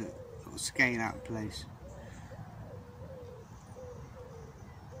 Look, got a scale out of place.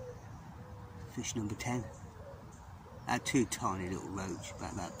 Fish number 10. I had two tiny little roach,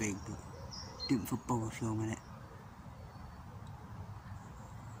 about that big, but didn't put bother filming it.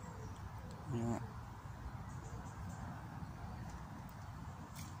 Right.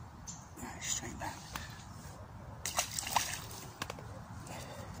 Right, straight back.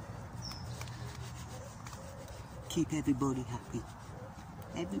 Keep everybody happy.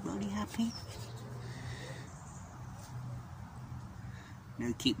 Everybody happy?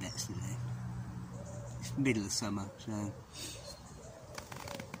 No keep nets today. It's middle of summer, so.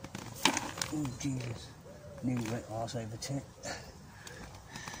 Oh Jesus. Nearly went arse over tit.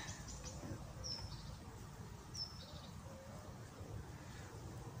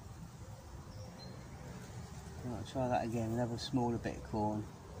 Right, try that again. Another smaller bit of corn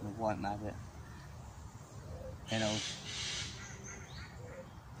and a white maggot. Then I'll,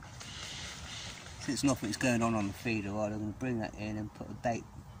 since nothing's going on the feeder, right, I'm going to bring that in and put a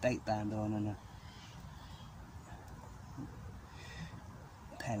bait band on and a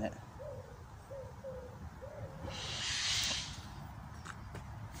pellet.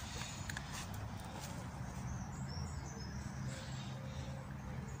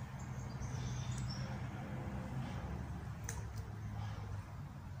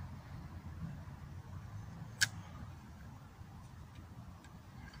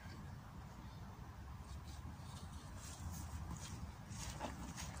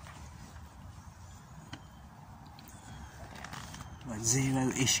 Zero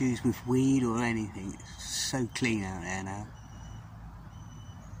issues with weed or anything. It's so clean out there now.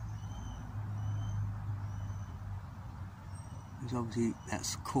 Because obviously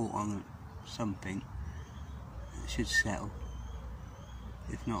that's caught on something. It should settle.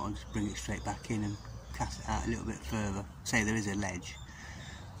 If not, I'll just bring it straight back in and cast it out a little bit further. Say there is a ledge.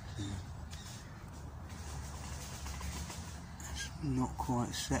 That's not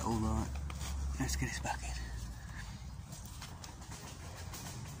quite settled right. Let's get this back in.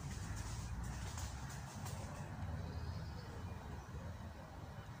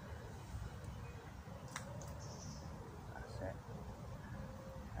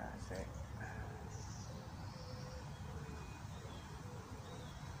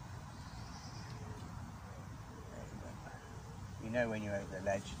 You know when you're over the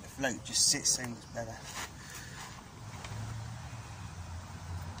ledge, the float just sits so much better.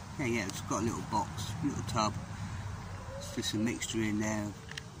 Yeah, it's got a little box, little tub. It's just a mixture in there,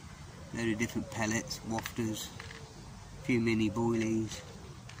 a load of different pellets, wafters, a few mini boilies.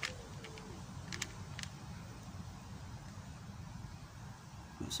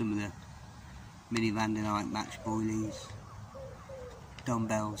 Got some of the mini Vandenite match boilies,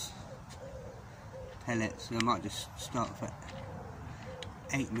 dumbbells, pellets. So I might just start with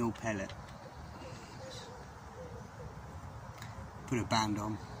an 8mm pellet. Put a band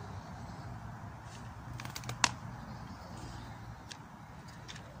on.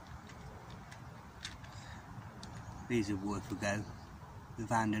 These are worth a go. The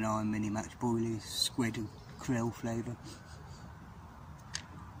Vandenite mini match boilies, squid and krill flavour.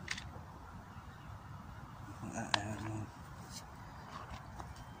 Put that there as well.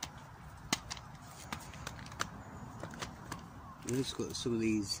 We've just got some of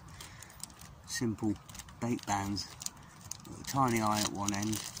these simple bait bands. Got a tiny eye at one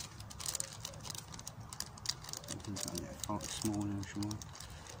end. I think I'll get a smaller and smaller.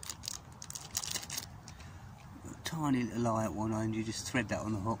 Got a tiny little eye at one end, you just thread that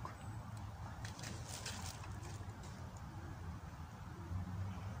on the hook.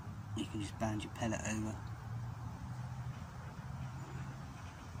 You can just band your pellet over.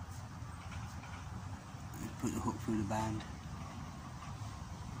 And put the hook through the band.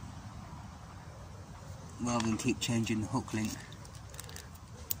 Rather than keep changing the hook link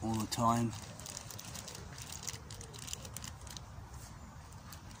all the time.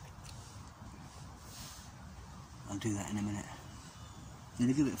 I'll do that in a minute. I'm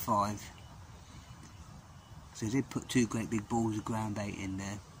going to give it 5. So I did put 2 great big balls of ground bait in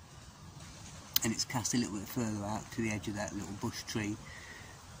there, and it's cast a little bit further out to the edge of that little bush tree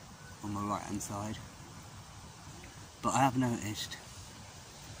on my right hand side. But I have noticed,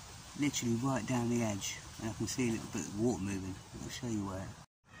 literally right down the edge, and I can see a little bit of water moving. I'll show you where.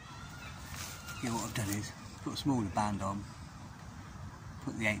 Yeah, what I've done is put a smaller band on,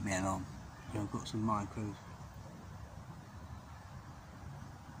 put the 8mm on, and I've got some micros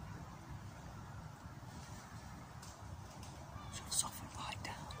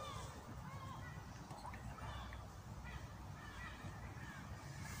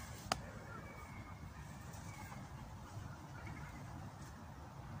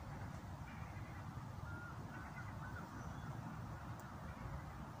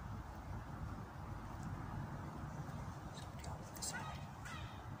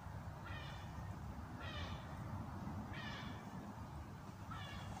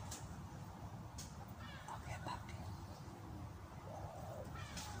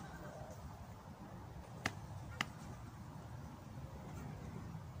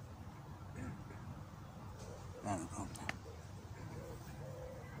There we go.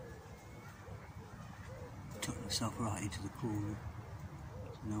 Tuck myself right into the corner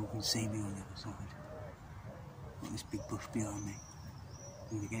so no one can see me on the other side. Got this big bush behind me.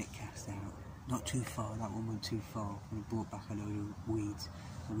 I'm going to get it cast out. Not too far, that one went too far. And it brought back a load of weeds.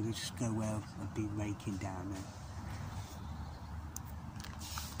 I'm going to just go where I've been raking down there.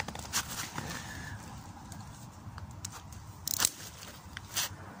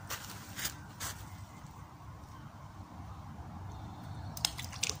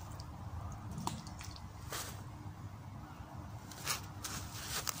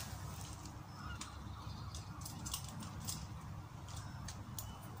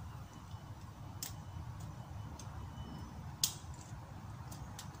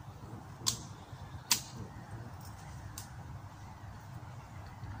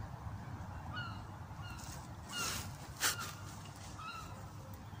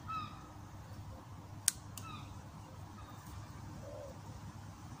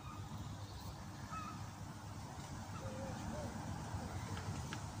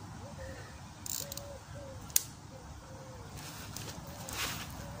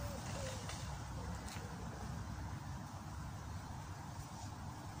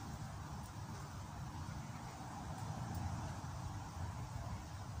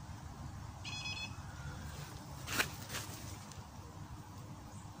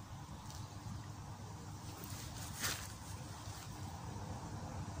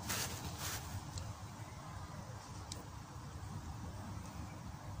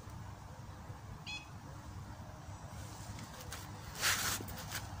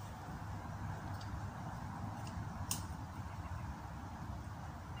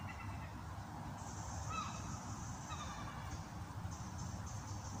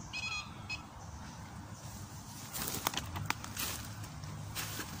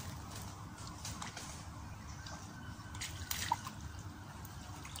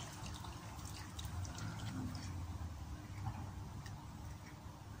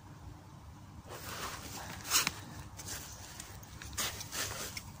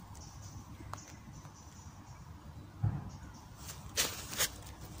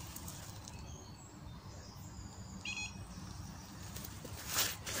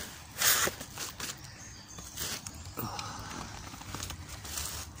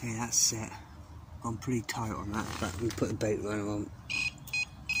 Okay, that's set. Gone pretty tight on that, but we put the bait runner on.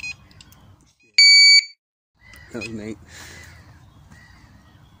 That was me.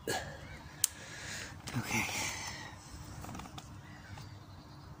 Okay.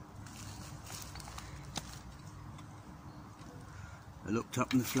 I looked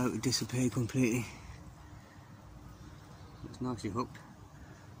up and the float had disappeared completely. It's nicely hooked.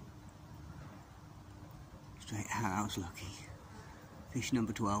 Straight out, that was lucky. Fish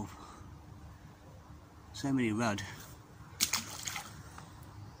number 12. So many rudd.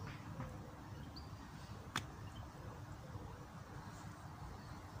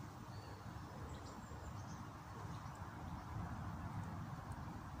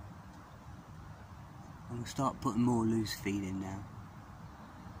 I'm going to start putting more loose feed in now.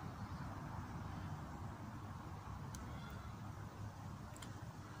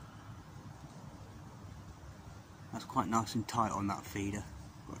 That's quite nice and tight on that feeder.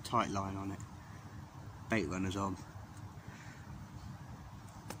 Got a tight line on it. Bait runners on.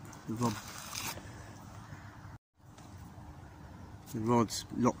 The rod's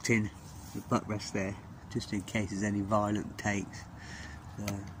locked in the butt rest there, just in case there's any violent takes. So,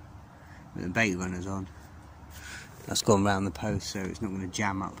 with the bait runners on. That's gone round the post, so it's not going to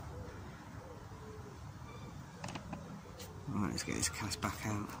jam up. Alright, let's get this cast back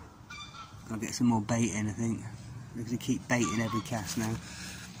out. I'll get some more bait in, I think. We're going to keep baiting every cast now.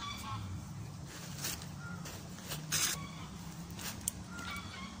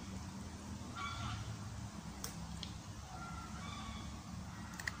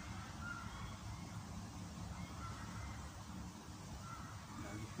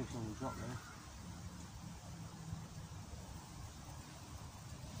 Fish on the drop there.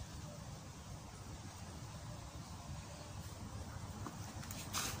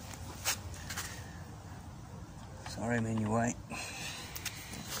 Sorry I'm in your way.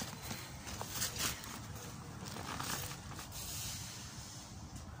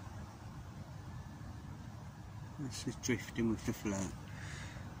 This is drifting with the float.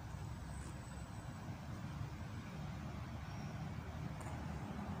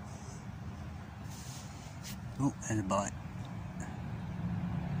 Oh, there's a bite.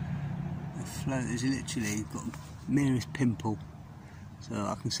 The float is literally got the merest pimple, so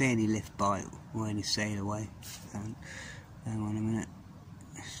I can see any lift bite or any sail away. Hang on a minute,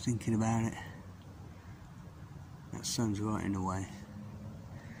 just thinking about it. That sun's right in the way.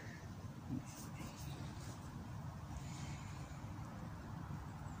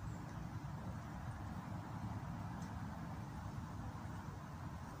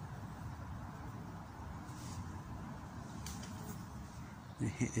 I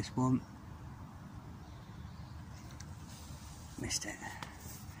hit this one. Missed it.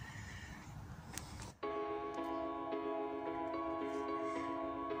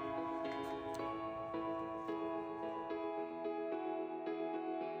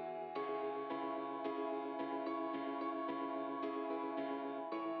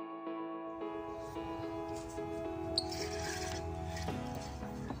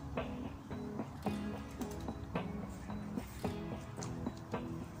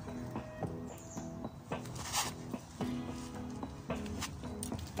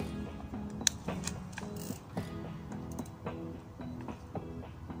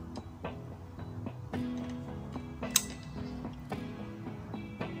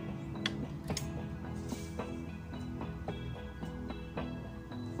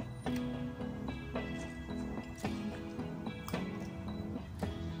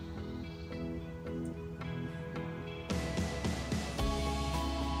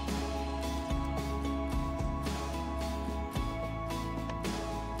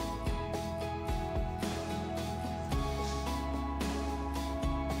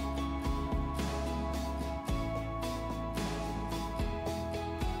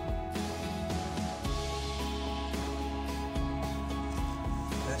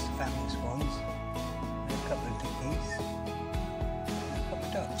 Family of swans, and a couple of geese, and a couple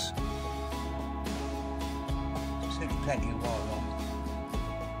of ducks. Certainly plenty of wildlife.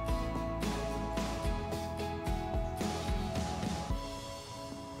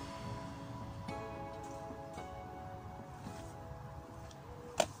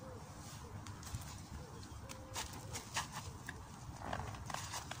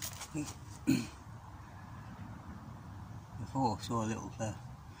 Before I saw a little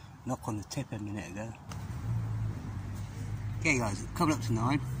knock on the tip a minute ago. Okay guys, coming up to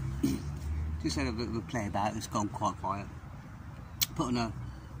 9. Just had a bit of a play about, it's gone quite quiet. Put on a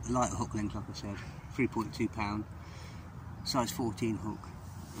lighter hook length, like I said, 3.2 pound, size 14 hook,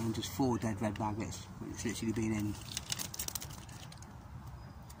 and just 4 dead red maggots. It's literally been in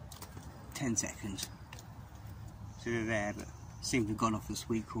 10 seconds. So they're there, but seem to have gone off the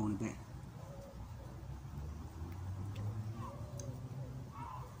sweet corn a bit.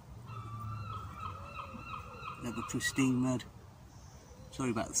 Another pristine red.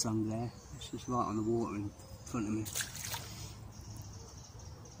 Sorry about the sun glare, it's just right on the water in front of me.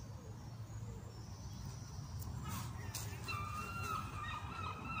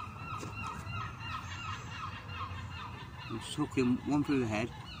 I'm just hooking one through the head.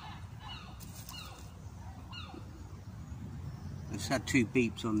 I've just had 2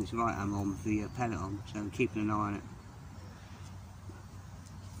 beeps on this right arm on with the pellet on, so I'm keeping an eye on it.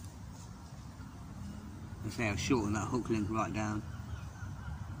 I say I'll shorten that hook length right down.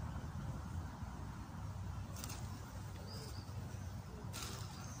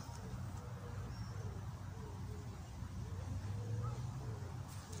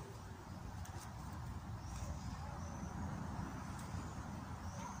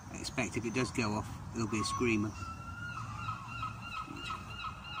 I expect if it does go off, it'll be a screamer.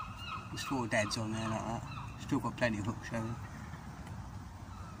 There's 4 deads on there like that. Still got plenty of hooks showing.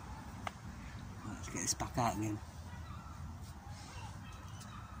 Let's get this back out again.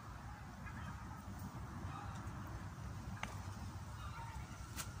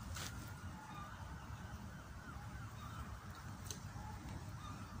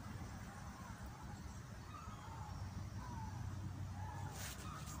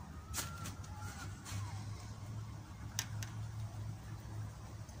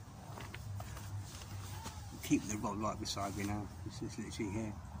 Keep the rod right beside me now. It's literally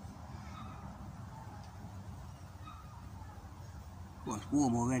here. Well, it's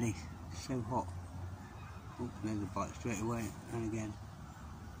warm already. It's so hot. Oh, there's a bite straight away, and again.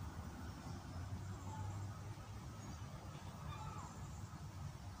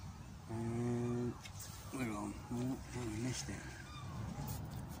 And we're on. Oh, I missed it.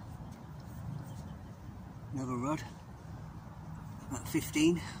 Another rod. About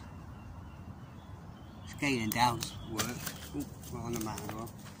 15. Scaling downs works. Oh, right on the mat as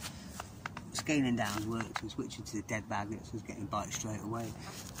well. Scaling downs works and switching to the dead maggots is getting bites straight away.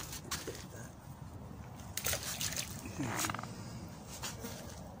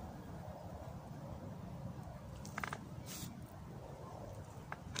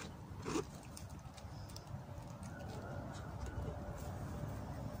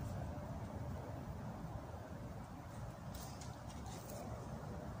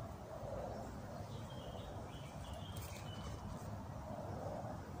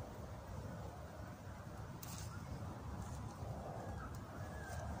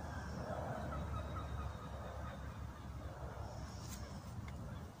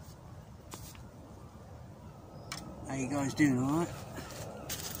 you guys doing alright?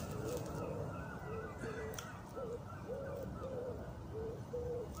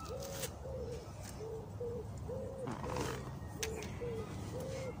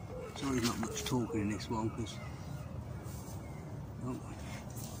 Sorry there's not much talking in this one because that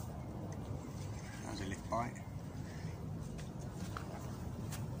was a lip bite.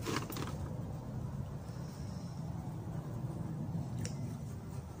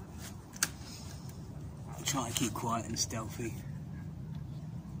 I'll try to keep quiet and stealthy.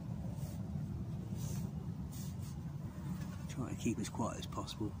 Try to keep as quiet as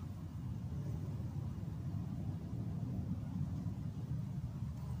possible.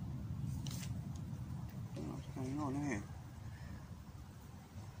 What's going on here?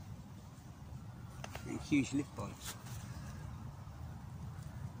 Huge lip bites.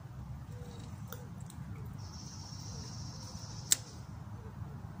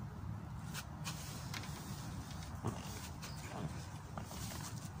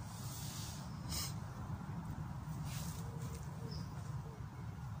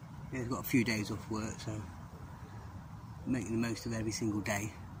 Yeah, I've got a few days off work, so I'm making the most of every single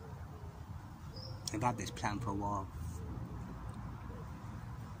day. I've had this plan for a while.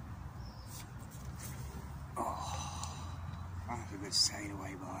 Oh, that's a good sail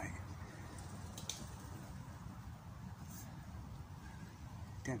away bite.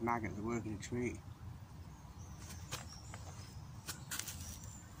 Dead maggots are working a treat.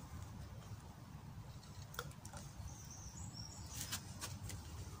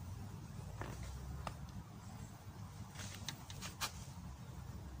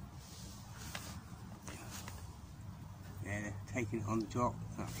 Yeah, they're taking it on the drop.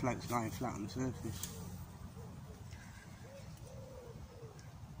 That float's lying flat on the surface.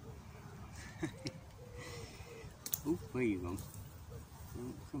 Oh, where you gone?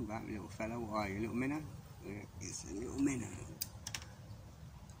 Oh, come back, little fella. What are you, a little minnow? Yeah, it's a little minnow.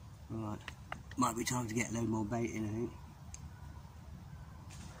 Right, might be time to get a load more bait in, I think.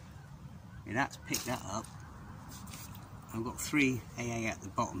 Yeah, that's picked that up. I've got 3 AA at the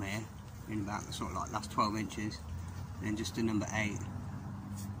bottom here, in about the sort of like last 12 inches, and then just a number 8.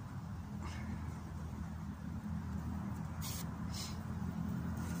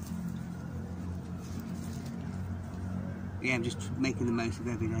 Yeah, I'm just making the most of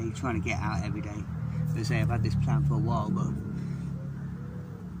every day, trying to get out every day. As I say, I've had this plan for a while, but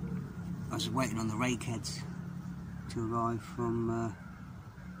I was waiting on the rakeheads to arrive from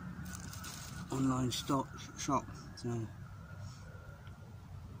online shop, so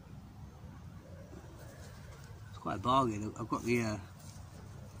it's quite a bargain. I've got the I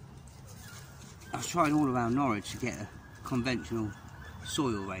was trying all around Norwich to get a conventional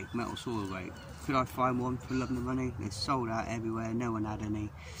soil rake, metal soil rake. Could I find one for love and the money? They're sold out everywhere, no one had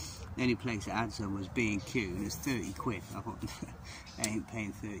any. The only place that had some was B&Q, and it's 30 quid. I thought, I ain't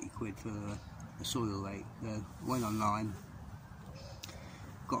paying 30 quid for a soil rake. So went online,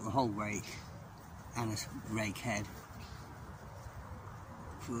 got the whole rake and a rake head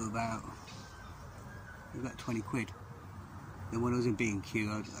for about 20 quid. Then when I was in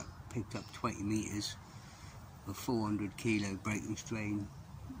B&Q, I picked up 20 metres of 400 kilo breaking strain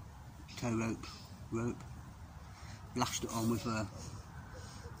tow rope, lashed it on with a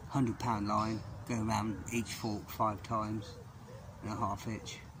 100-pound line, go around each fork 5 times and a half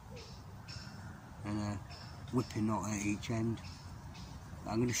hitch, and a whipping knot at each end.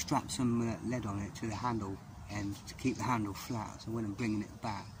 I'm going to strap some lead on it to the handle end to keep the handle flat, so when I'm bringing it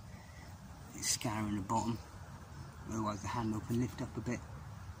back it's scouring the bottom, otherwise the handle can lift up a bit.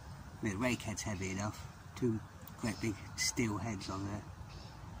 I mean, the rake head's heavy enough, 2 great big steel heads on there,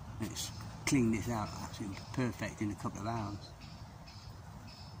 and it's cleaned this out absolutely perfect in a couple of hours.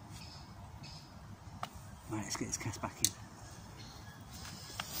 Right, let's get this cast back in.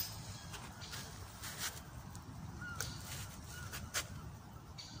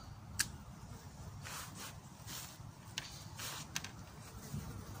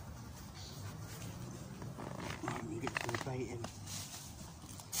 Right, we'll get some bait in.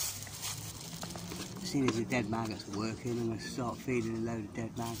 As soon as the dead maggots are working, I'm going to start feeding a load of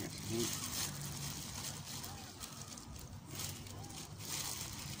dead maggots, I think.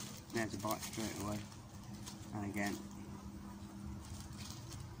 There's a bite straight away, and again.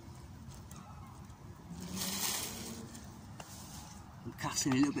 I'm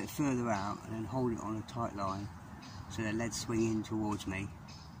casting a little bit further out and then hold it on a tight line so the lead's swinging towards me,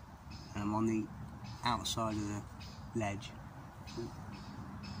 and I'm on the outside of the ledge.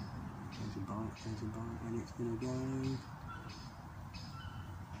 There's a bite, and it's going to go.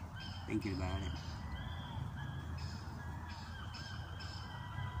 Thinking about it.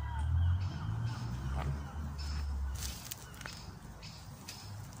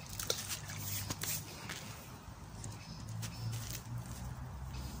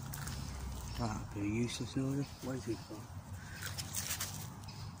 that'd be a useless noise. Way too far.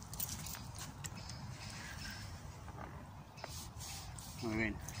 We're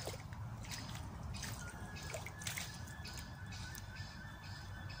in.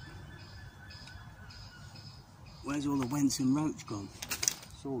 Where's all the Wensum roach gone?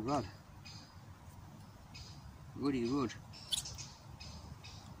 It's all Rudd. Ruddy Rudd.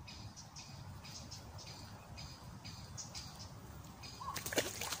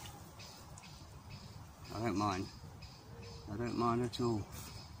 I don't mind. I don't mind at all.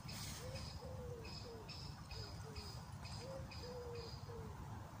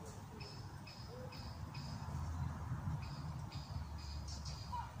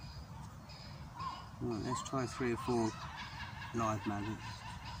 Right, let's try 3 or 4 live maggots.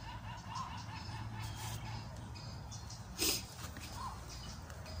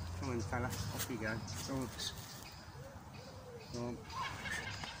 Come on, fella, off you go. Dogs. Come on.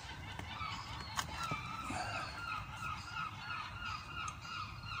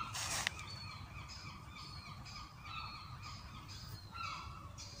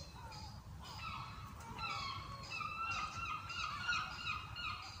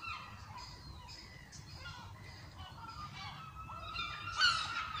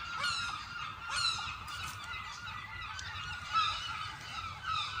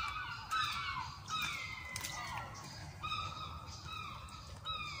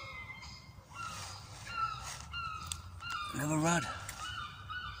 River Rudd.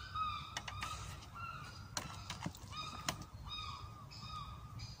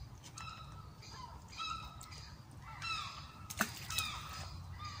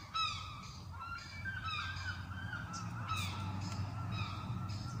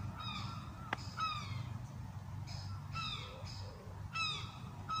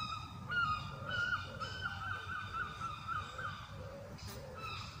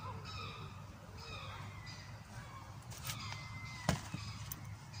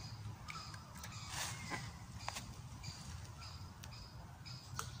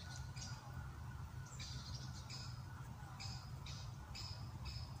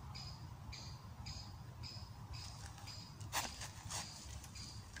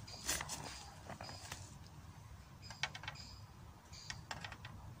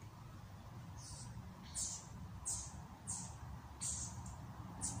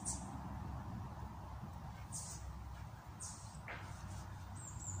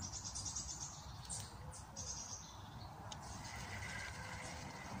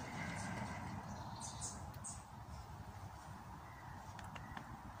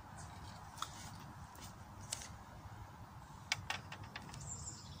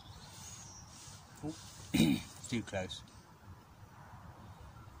 Oh, too close.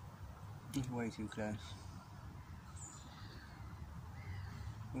 Way too close.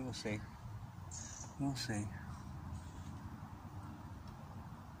 We'll see. We'll see.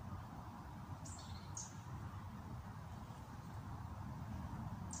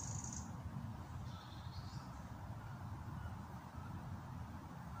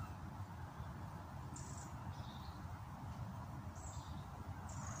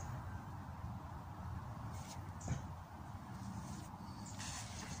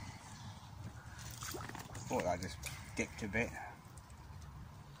 Thought I just dipped a bit.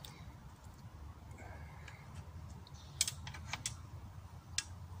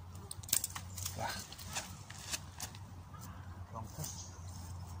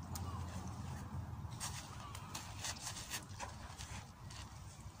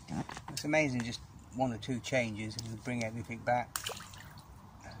 It's amazing, just 1 or 2 changes and it'll bring everything back.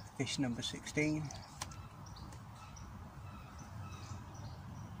 Fish number 16.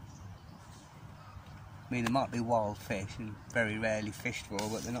 I mean, there might be wild fish and very rarely fished for,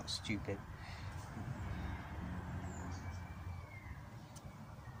 but they're not stupid.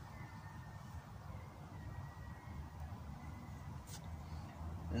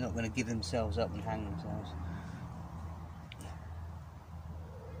 They're not going to give themselves up and hang themselves.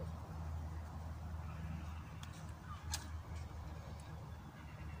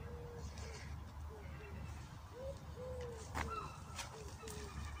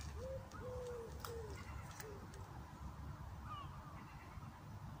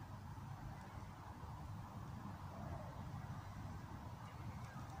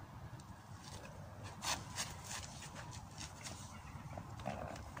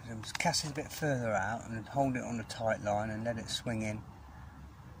 Just cast it a bit further out and hold it on a tight line and let it swing in.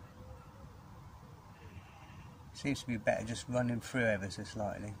 Seems to be better just running through ever so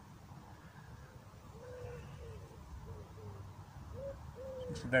slightly.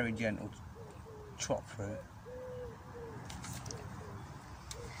 Just a very gentle trot through.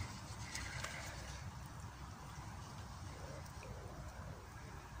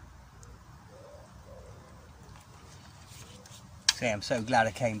 So yeah, I'm so glad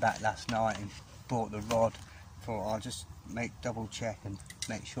I came back last night and brought the rod. Thought I'll just double check and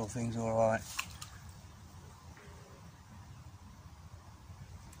make sure things are alright.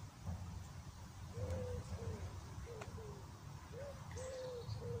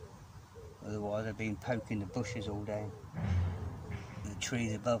 Otherwise I've been poking the bushes all day. The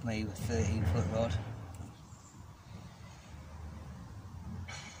trees above me with 13-foot rod.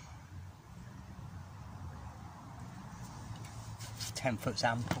 10-foot's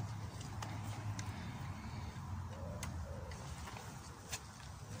ample.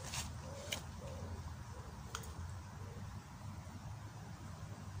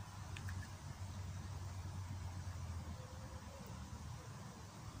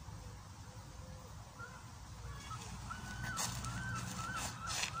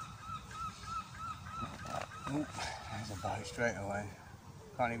 Oh, there's a bite straight away.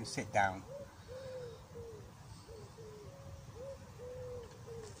 Can't even sit down.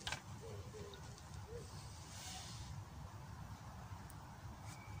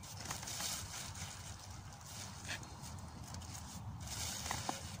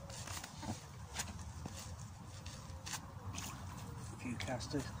 A few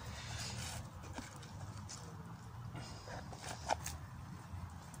casters.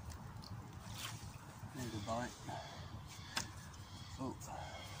 There's a bite. Oh.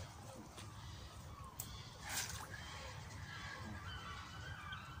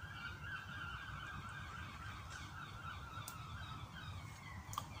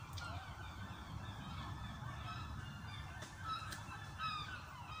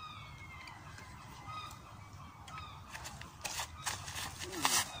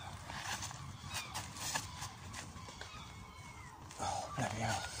 Oh, bloody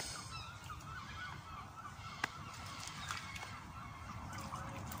hell.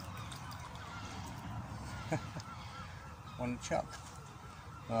 One chuck.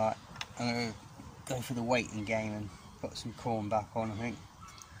 Right, I'm going to go for the weighting game and put some corn back on, I think.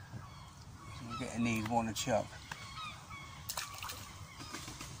 So we're going to need one a chuck.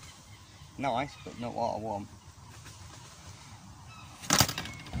 Nice, but not what I want.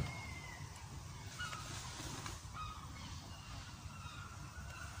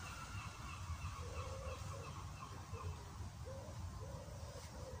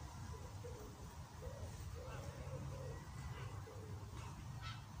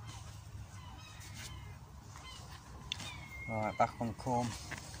 Alright, back on the corn.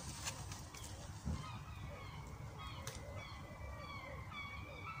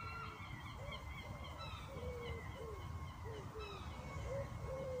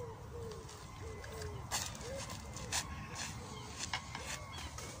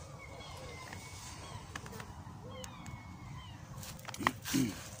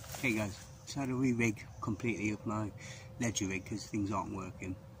 Okay guys, so I had to re-rig completely up my ledger rig because things aren't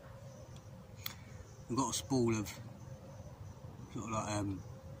working. I've got a spool of sort of like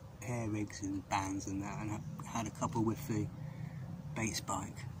hair rigs and bands and that, and I had a couple with the bait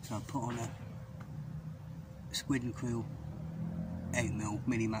spike. So I put on a squid and krill 8mm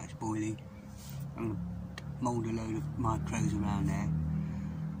mini match boilie. I'm going to mould a load of micros around there.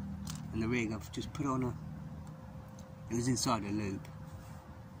 And the rig I've just put on it was inside a loop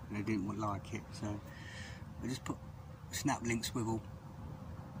and I didn't like it, so I just put snap link swivel,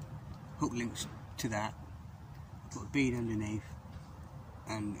 hook links to that, put a bead underneath,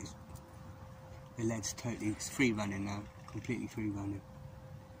 and the lead's totally free running now, completely free running.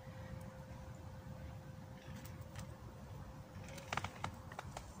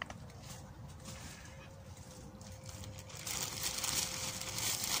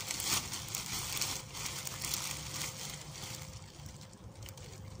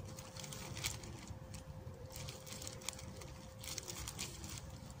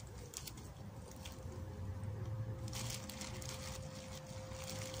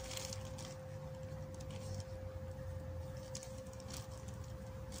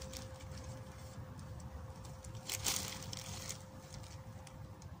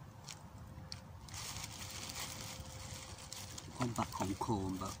 I'm back on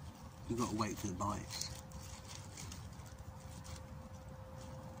corn, but you've got to wait for the bites.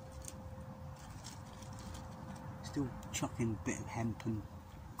 Still chucking a bit of hemp and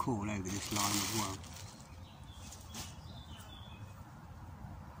corn over this line as well.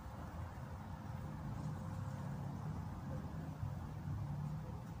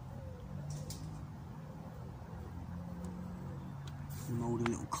 Mould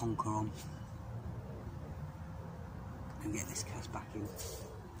a little conker on and get this cast back in.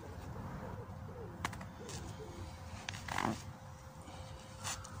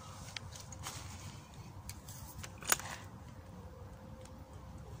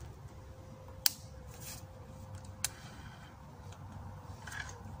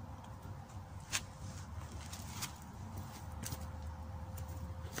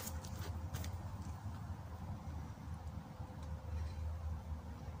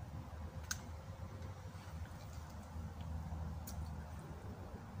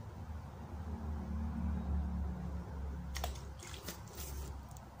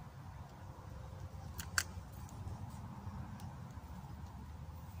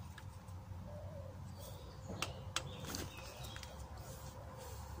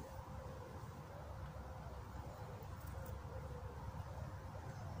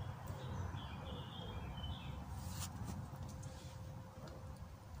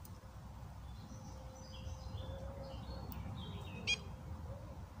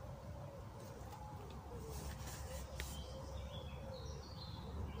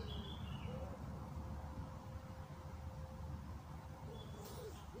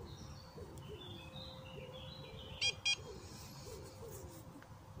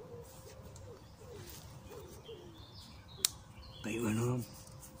 bait run on.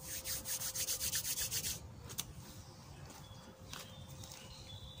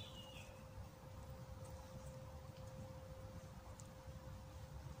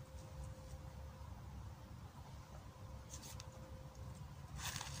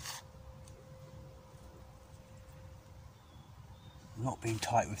 I'm not being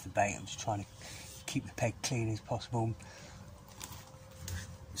tight with the bait, I'm just trying to keep the peg clean as possible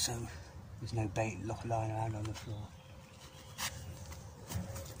so there's no bait lying around on the floor.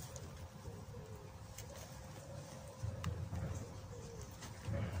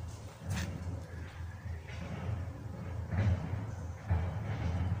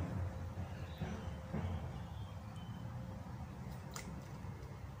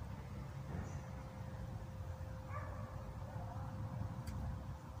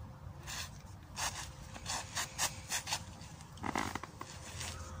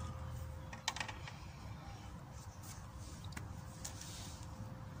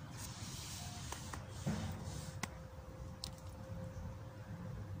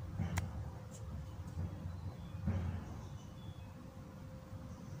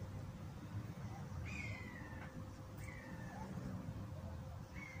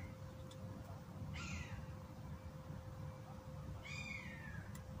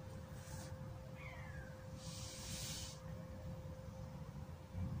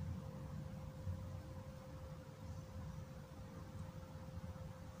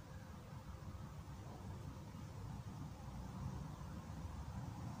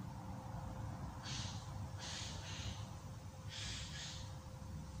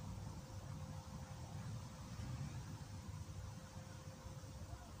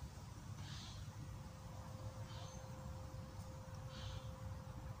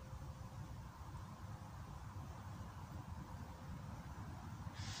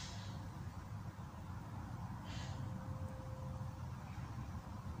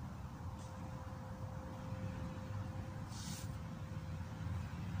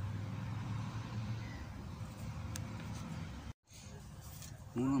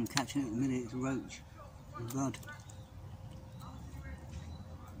 All I'm catching at the minute is roach and rudd.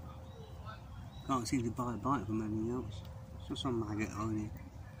 Can't seem to buy a bite from anything else. It's just some maggot only.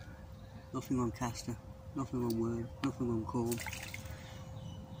 Nothing on caster, nothing on worm, nothing on corn.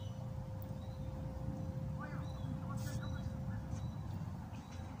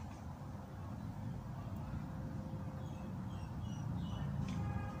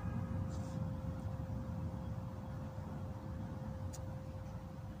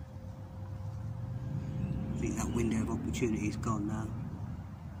 I think that window of opportunity is gone now.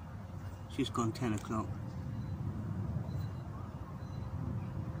 It's just gone 10 o'clock.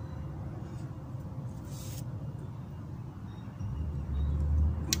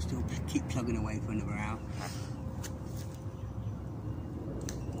 We'll still keep plugging away for another hour.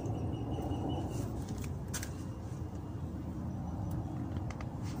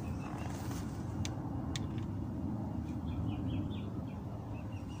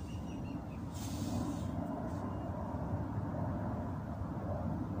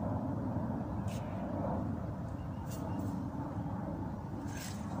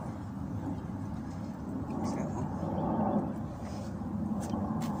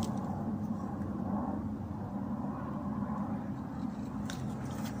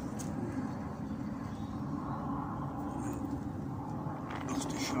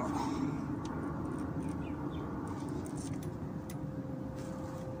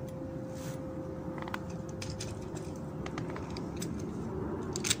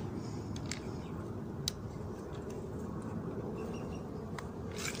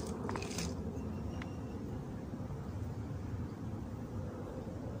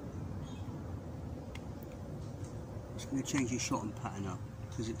 I'm going to change your shotting pattern up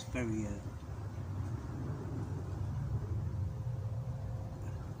because it's very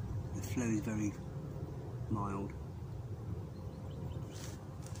the flow is very mild.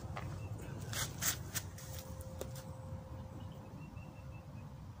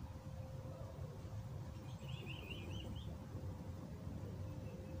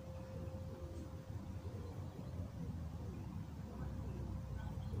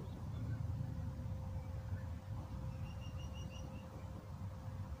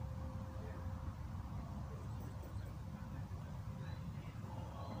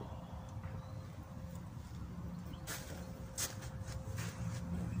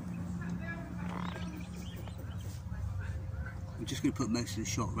 I'm just going to put most of the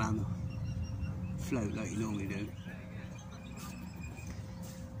shot around the float like you normally do.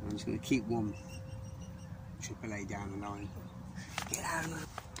 I'm just going to keep one AAA down the line. Get out of there.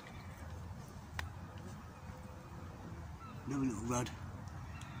 another little rudd.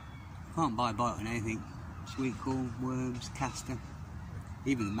 Can't buy a bite on anything. Sweet corn, worms, castor.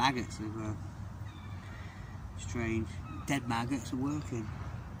 Even the maggots are strange. Dead maggots are working.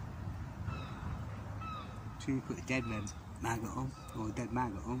 So you put a dead maggot on, or a dead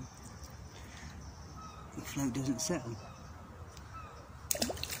maggot on, the float doesn't settle.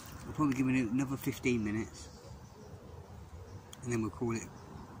 I'll probably give it another 15 minutes and then we'll call it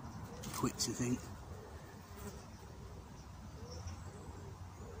quits, I think.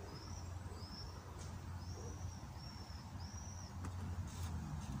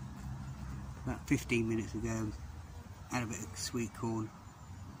 About 15 minutes ago, had a bit of sweet corn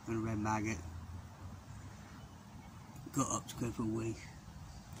and a red maggot. Got up to go for a wee.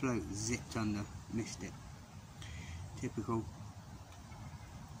 Float zipped under, missed it. Typical.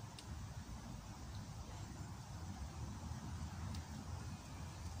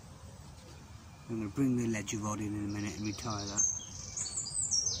 I'm going to bring the ledger rod in a minute and retire that.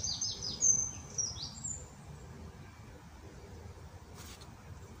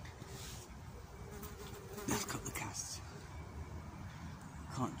 Let's cut the casts.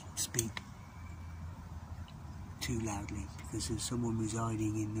 Can't speak too loudly because there's someone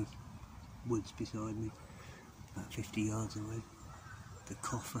residing in the woods beside me, about 50 yards away. The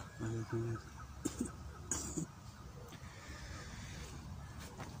coffer, I don't know.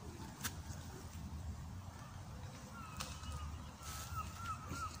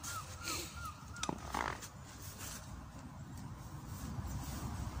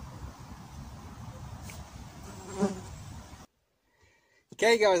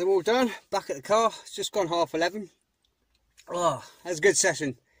 Okay guys, I'm all done, back at the car, it's just gone 11:30. Oh, that was a good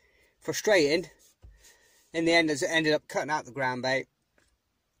session. Frustrating. In the end, I ended up cutting out the ground bait,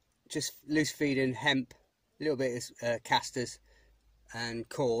 just loose feeding hemp, a little bit of casters and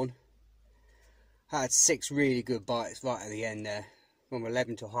corn. I had 6 really good bites right at the end there, from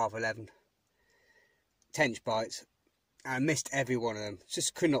 11 to 11:30. Tench bites. I missed every one of them,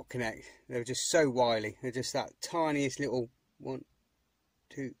 just could not connect. They were just so wily, they're just that tiniest little one.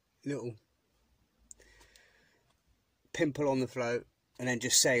 2 little pimple on the float and then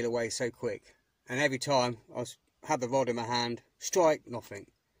just sail away so quick. And every time I had the rod in my hand, strike, nothing.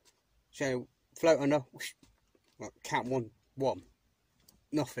 So float under, whoosh, like, count 1,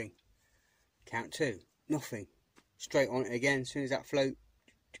 nothing. Count 2, nothing. Straight on it again. As soon as that float,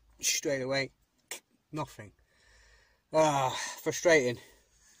 straight away, nothing. Ah, frustrating.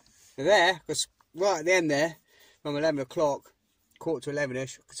 So there, because right at the end there, from 11 o'clock, quarter to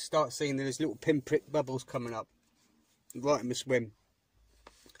 11ish, I could start seeing those little pinprick bubbles coming up right in the swim.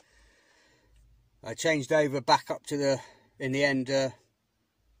 I changed over back up to the, in the end, to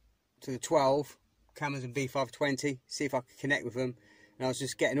the 12 Cameras and B520, see if I could connect with them. And I was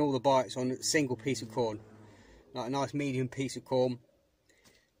just getting all the bites on a single piece of corn, like a nice medium piece of corn.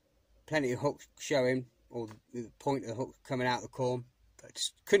 Plenty of hooks showing, or the point of the hook coming out of the corn. But I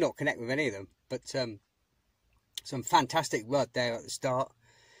just could not connect with any of them. But some fantastic rudd there at the start,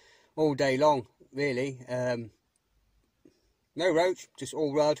 all day long, really. No roach, just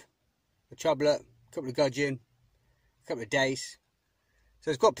all rudd, a chublet, a couple of gudgeon, a couple of dace. So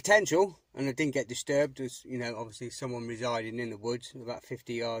it's got potential, and I didn't get disturbed. There's, you know, obviously someone residing in the woods about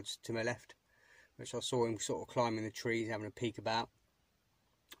 50 yards to my left, which I saw him sort of climbing the trees, having a peek about.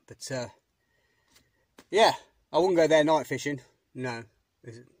 But yeah, I wouldn't go there night fishing, no,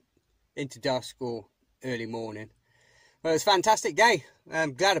 into dusk or early morning. Well, it was a fantastic day.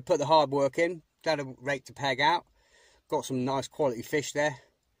 I'm glad I put the hard work in, glad I raked the peg out, got some nice quality fish there,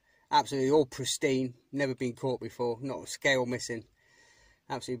 absolutely all pristine, never been caught before, not a scale missing,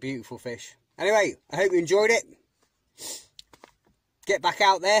 absolutely beautiful fish. Anyway, I hope you enjoyed it. Get back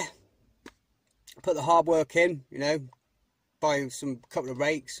out there, put the hard work in, you know, buy some couple of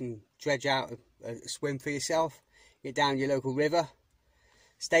rakes and dredge out a swim for yourself, get down your local river,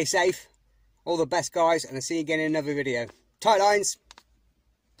 stay safe. All the best, guys, and I'll see you again in another video. Tight lines.